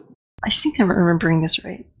 I think I'm remembering this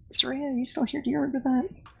right. Soraya, are you still here? Do you remember that?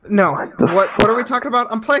 No. What are we talking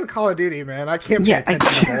about? I'm playing Call of Duty, man. I can't pay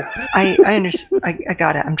attention to both. I understand. I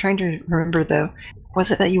got it. I'm trying to remember though. Was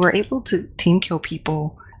it that you were able to team kill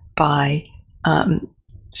people by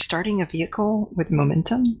starting a vehicle with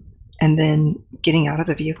momentum and then getting out of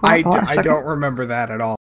the vehicle? I don't remember that at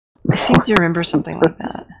all. I seem to remember something like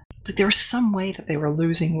that. But there was some way that they were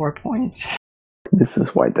losing war points. This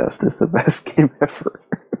is why Dust is the best game ever.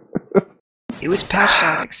 It was patched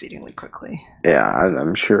out exceedingly quickly. Yeah,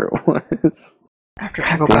 I'm sure it was. After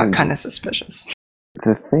people got kind of suspicious.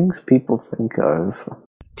 The things people think of.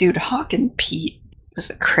 Dude, Hawk and Pete was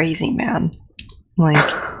a crazy man. Like,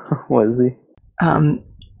 was he?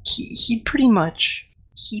 He pretty much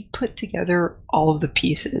put together all of the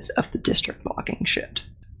pieces of the district logging shit.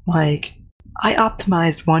 Like, I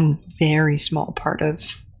optimized one very small part of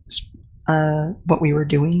what we were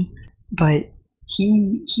doing, but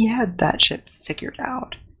he had that shit figured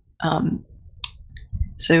out.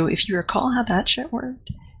 So if you recall how that shit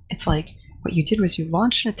worked, it's like what you did was you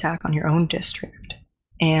launched an attack on your own district,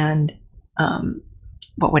 and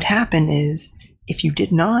what would happen is if you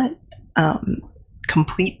did not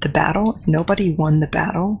complete the battle, if nobody won the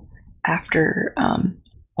battle after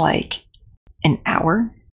like an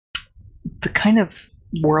hour, the kind of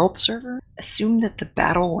world server assumed that the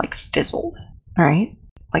battle like fizzled, right?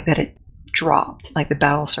 Like that it dropped, like the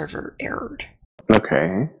battle server errored.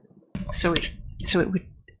 Okay. So it would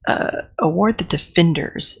award the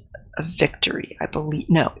defenders a victory, I believe.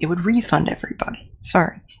 No, it would refund everybody.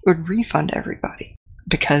 Sorry, it would refund everybody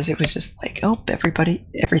because it was just like, oh,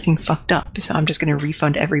 everything fucked up. So I'm just going to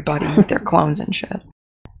refund everybody their clones and shit.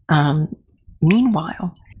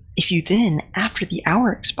 Meanwhile, if you then, after the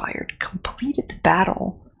hour expired, completed the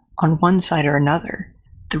battle on one side or another,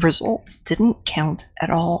 the results didn't count at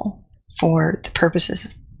all for the purposes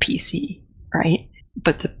of PC, right?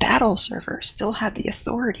 But the battle server still had the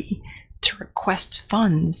authority to request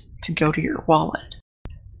funds to go to your wallet.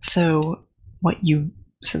 So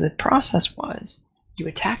the process was you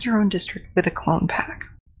attack your own district with a clone pack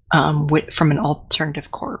from an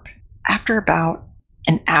alternative corp. After about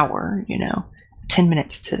an hour, 10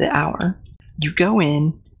 minutes to the hour, you go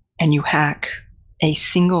in and you hack a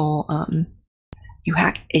single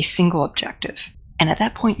objective. And at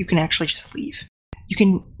that point, you can actually just leave. You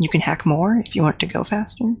can hack more if you want to go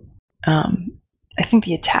faster. I think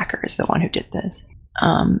the attacker is the one who did this.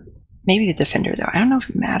 Maybe the defender, though. I don't know if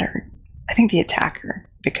it mattered. I think the attacker,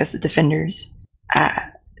 because the defenders,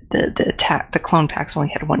 the clone packs only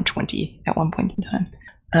had 120 at one point in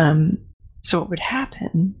time. So what would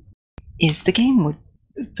happen is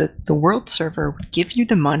the world server would give you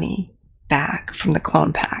the money back from the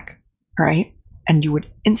clone pack, right? And you would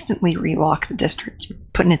instantly relock the district. You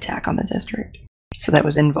would put an attack on the district, so that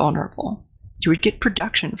was invulnerable. You would get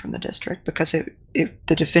production from the district because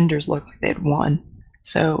the defenders looked like they had won,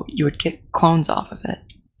 so you would get clones off of it.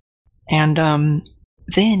 And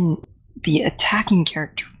then the attacking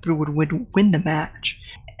character would win the match,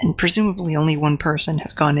 and presumably only one person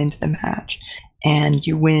has gone into the match, and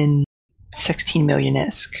you win 16 million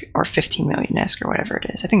ISK or 15 million ISK or whatever it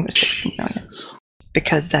is. I think it was 16 million,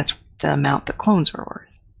 because that's the amount the clones were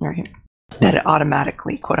worth, right? That it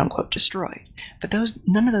automatically, quote unquote, destroyed. But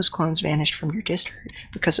none of those clones vanished from your district,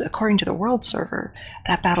 because according to the world server,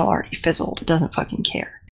 that battle already fizzled. It doesn't fucking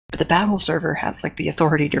care. But the battle server has like the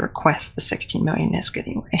authority to request the 16 million ISK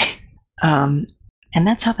anyway. And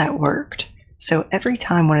that's how that worked. So every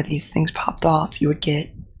time one of these things popped off, you would get,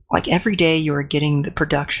 like every day you were getting the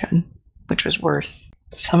production, which was worth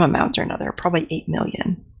some amount or another, probably 8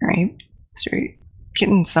 million, right? So you're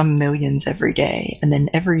getting some millions every day, and then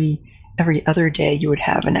every other day you would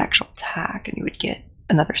have an actual attack and you would get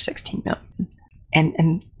another 16 million.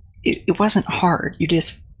 And it wasn't hard. You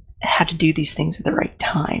just had to do these things at the right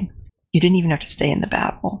time. You didn't even have to stay in the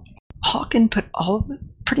battle. Hawken put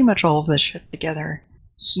pretty much all of this shit together.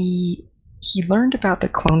 He learned about the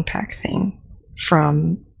clone pack thing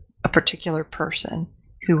from a particular person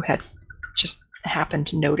who had just happened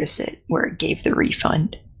to notice it, where it gave the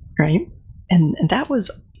refund, right? And that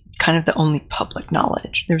was kind of the only public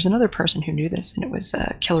knowledge. There was another person who knew this, and it was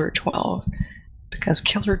Killer 12, because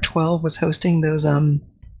Killer 12 was hosting those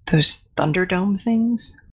Thunderdome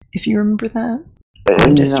things, if you remember that.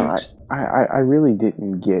 I really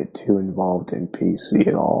didn't get too involved in PC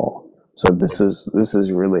at all, so this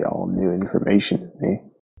is really all new information to me.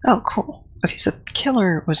 Oh, cool. Okay, so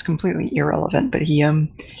Killer was completely irrelevant, but he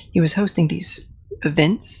was hosting these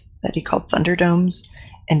events that he called Thunderdomes,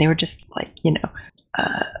 and they were just like,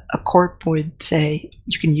 a corp would say,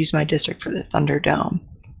 you can use my district for the Thunderdome,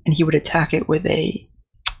 and he would attack it with a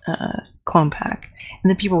clone pack, and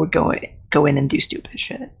then people would go in and do stupid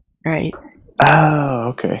shit, right? Oh,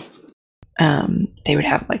 okay. They would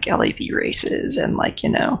have like LAV races and like,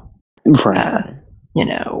 right.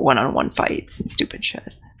 One-on-one fights and stupid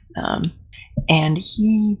shit. And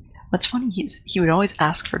what's funny is he would always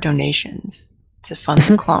ask for donations to fund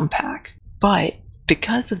the clone pack, but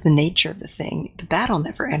because of the nature of the thing, the battle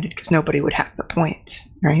never ended because nobody would have the points,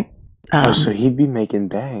 right? So he'd be making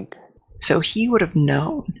bank. So he would have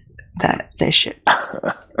known that this shit.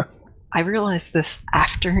 I realized this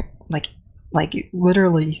after, like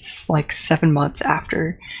literally like 7 months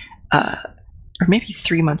after, or maybe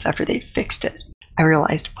 3 months after they fixed it. I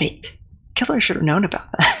realized, wait, Killer should have known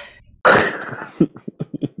about that.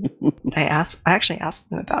 I actually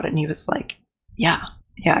asked him about it, and he was like, yeah,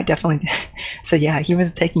 I definitely did. So yeah, he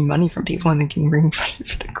was taking money from people and then getting refunded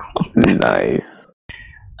for the clone. Nice.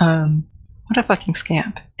 What a fucking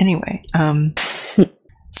scamp. Anyway,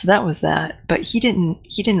 so that was that. But he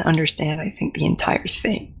didn't understand, I think, the entire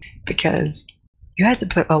thing, because you had to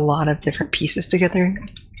put a lot of different pieces together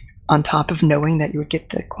on top of knowing that you would get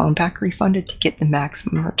the clone pack refunded to get the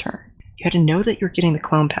maximum return. You had to know that you were getting the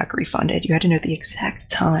clone pack refunded. You had to know the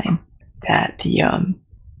exact time that the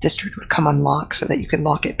district would come unlock so that you could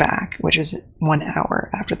lock it back, which is 1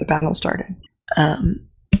 hour after the battle started.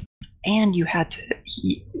 And you had to,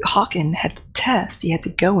 Hawken had to test, he had to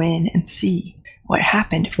go in and see what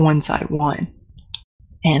happened if one side won.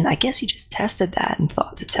 And I guess he just tested that and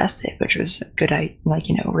thought to test it, which was a good idea,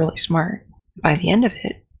 really smart. By the end of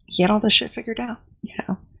it, he had all this shit figured out,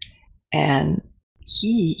 And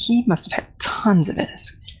he must have had tons of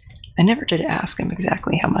ISK. I never did ask him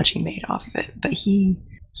exactly how much he made off of it, but he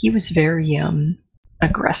was very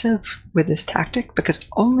aggressive with this tactic, because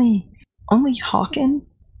only Hawken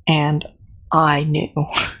and I knew,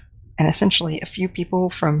 and essentially a few people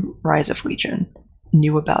from Rise of Legion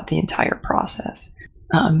knew about the entire process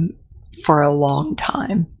for a long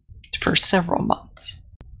time, for several months.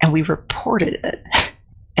 And we reported it,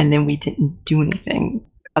 and then we didn't do anything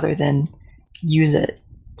other than use it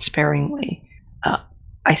sparingly.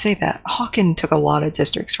 I say that Hawken took a lot of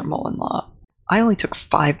districts from Mullen Law. I only took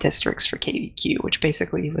 5 districts for KVQ, which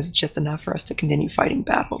basically was just enough for us to continue fighting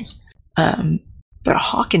battles. But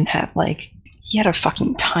Hawken had he had a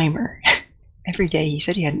fucking timer. Every day he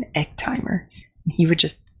said he had an egg timer. And he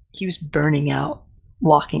was burning out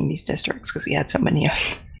locking these districts because he had so many of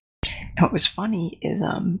them. And what was funny is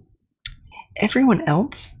everyone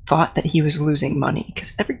else thought that he was losing money,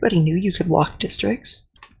 because everybody knew you could lock districts,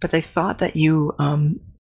 but they thought that you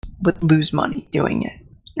would lose money doing it,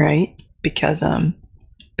 right? Because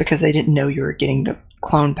they didn't know you were getting the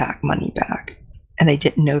clone pack money back, and they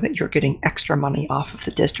didn't know that you were getting extra money off of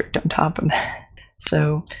the district on top of that.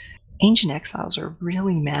 So Ancient Exiles were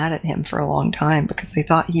really mad at him for a long time because they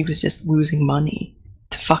thought he was just losing money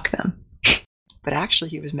to fuck them. But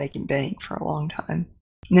actually he was making bank for a long time.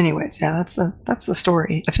 Anyways, yeah, that's the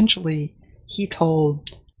story. Eventually he told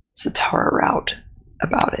Zatara Rout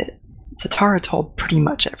about it. Zatara told pretty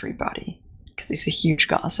much everybody, because he's a huge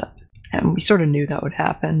gossip. And we sort of knew that would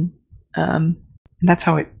happen. And that's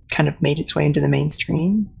how it kind of made its way into the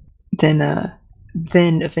mainstream. Then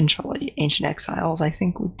eventually Ancient Exiles, I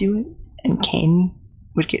think, would do it, and Kane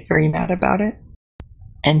would get very mad about it,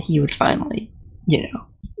 and he would finally,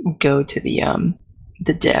 go to the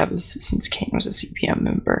devs, since Kane was a CPM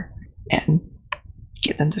member, and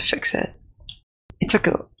get them to fix it. It took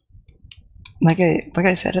like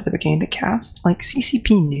I said at the beginning of the cast,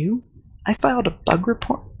 CCP knew. I filed a bug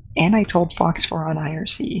report, and I told Fox4 on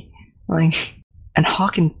IRC, and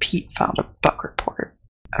Hawk and Pete filed a bug report.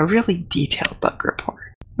 A really detailed bug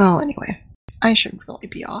report. Well, anyway, I should really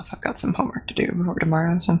be off. I've got some homework to do before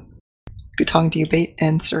tomorrow, so good talking to you, Bait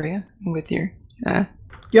and Surya, with your...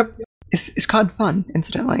 Yep. Is COD fun,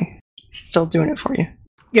 incidentally? Still doing it for you?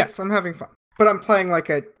 Yes, I'm having fun. But I'm playing a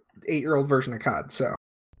 8-year-old version of COD, so...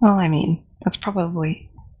 Well, I mean, that's probably...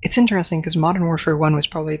 It's interesting, because Modern Warfare 1 was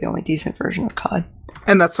probably the only decent version of COD.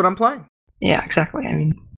 And that's what I'm playing. Yeah, exactly. I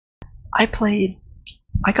mean, I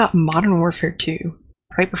got Modern Warfare 2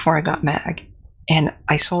 right before I got MAG, and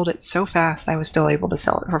I sold it so fast I was still able to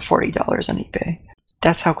sell it for $40 on eBay.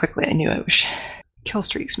 That's how quickly I knew it was... Kill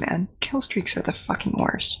streaks, man. Kill streaks are the fucking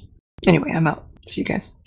worst. Anyway, I'm out. See you guys.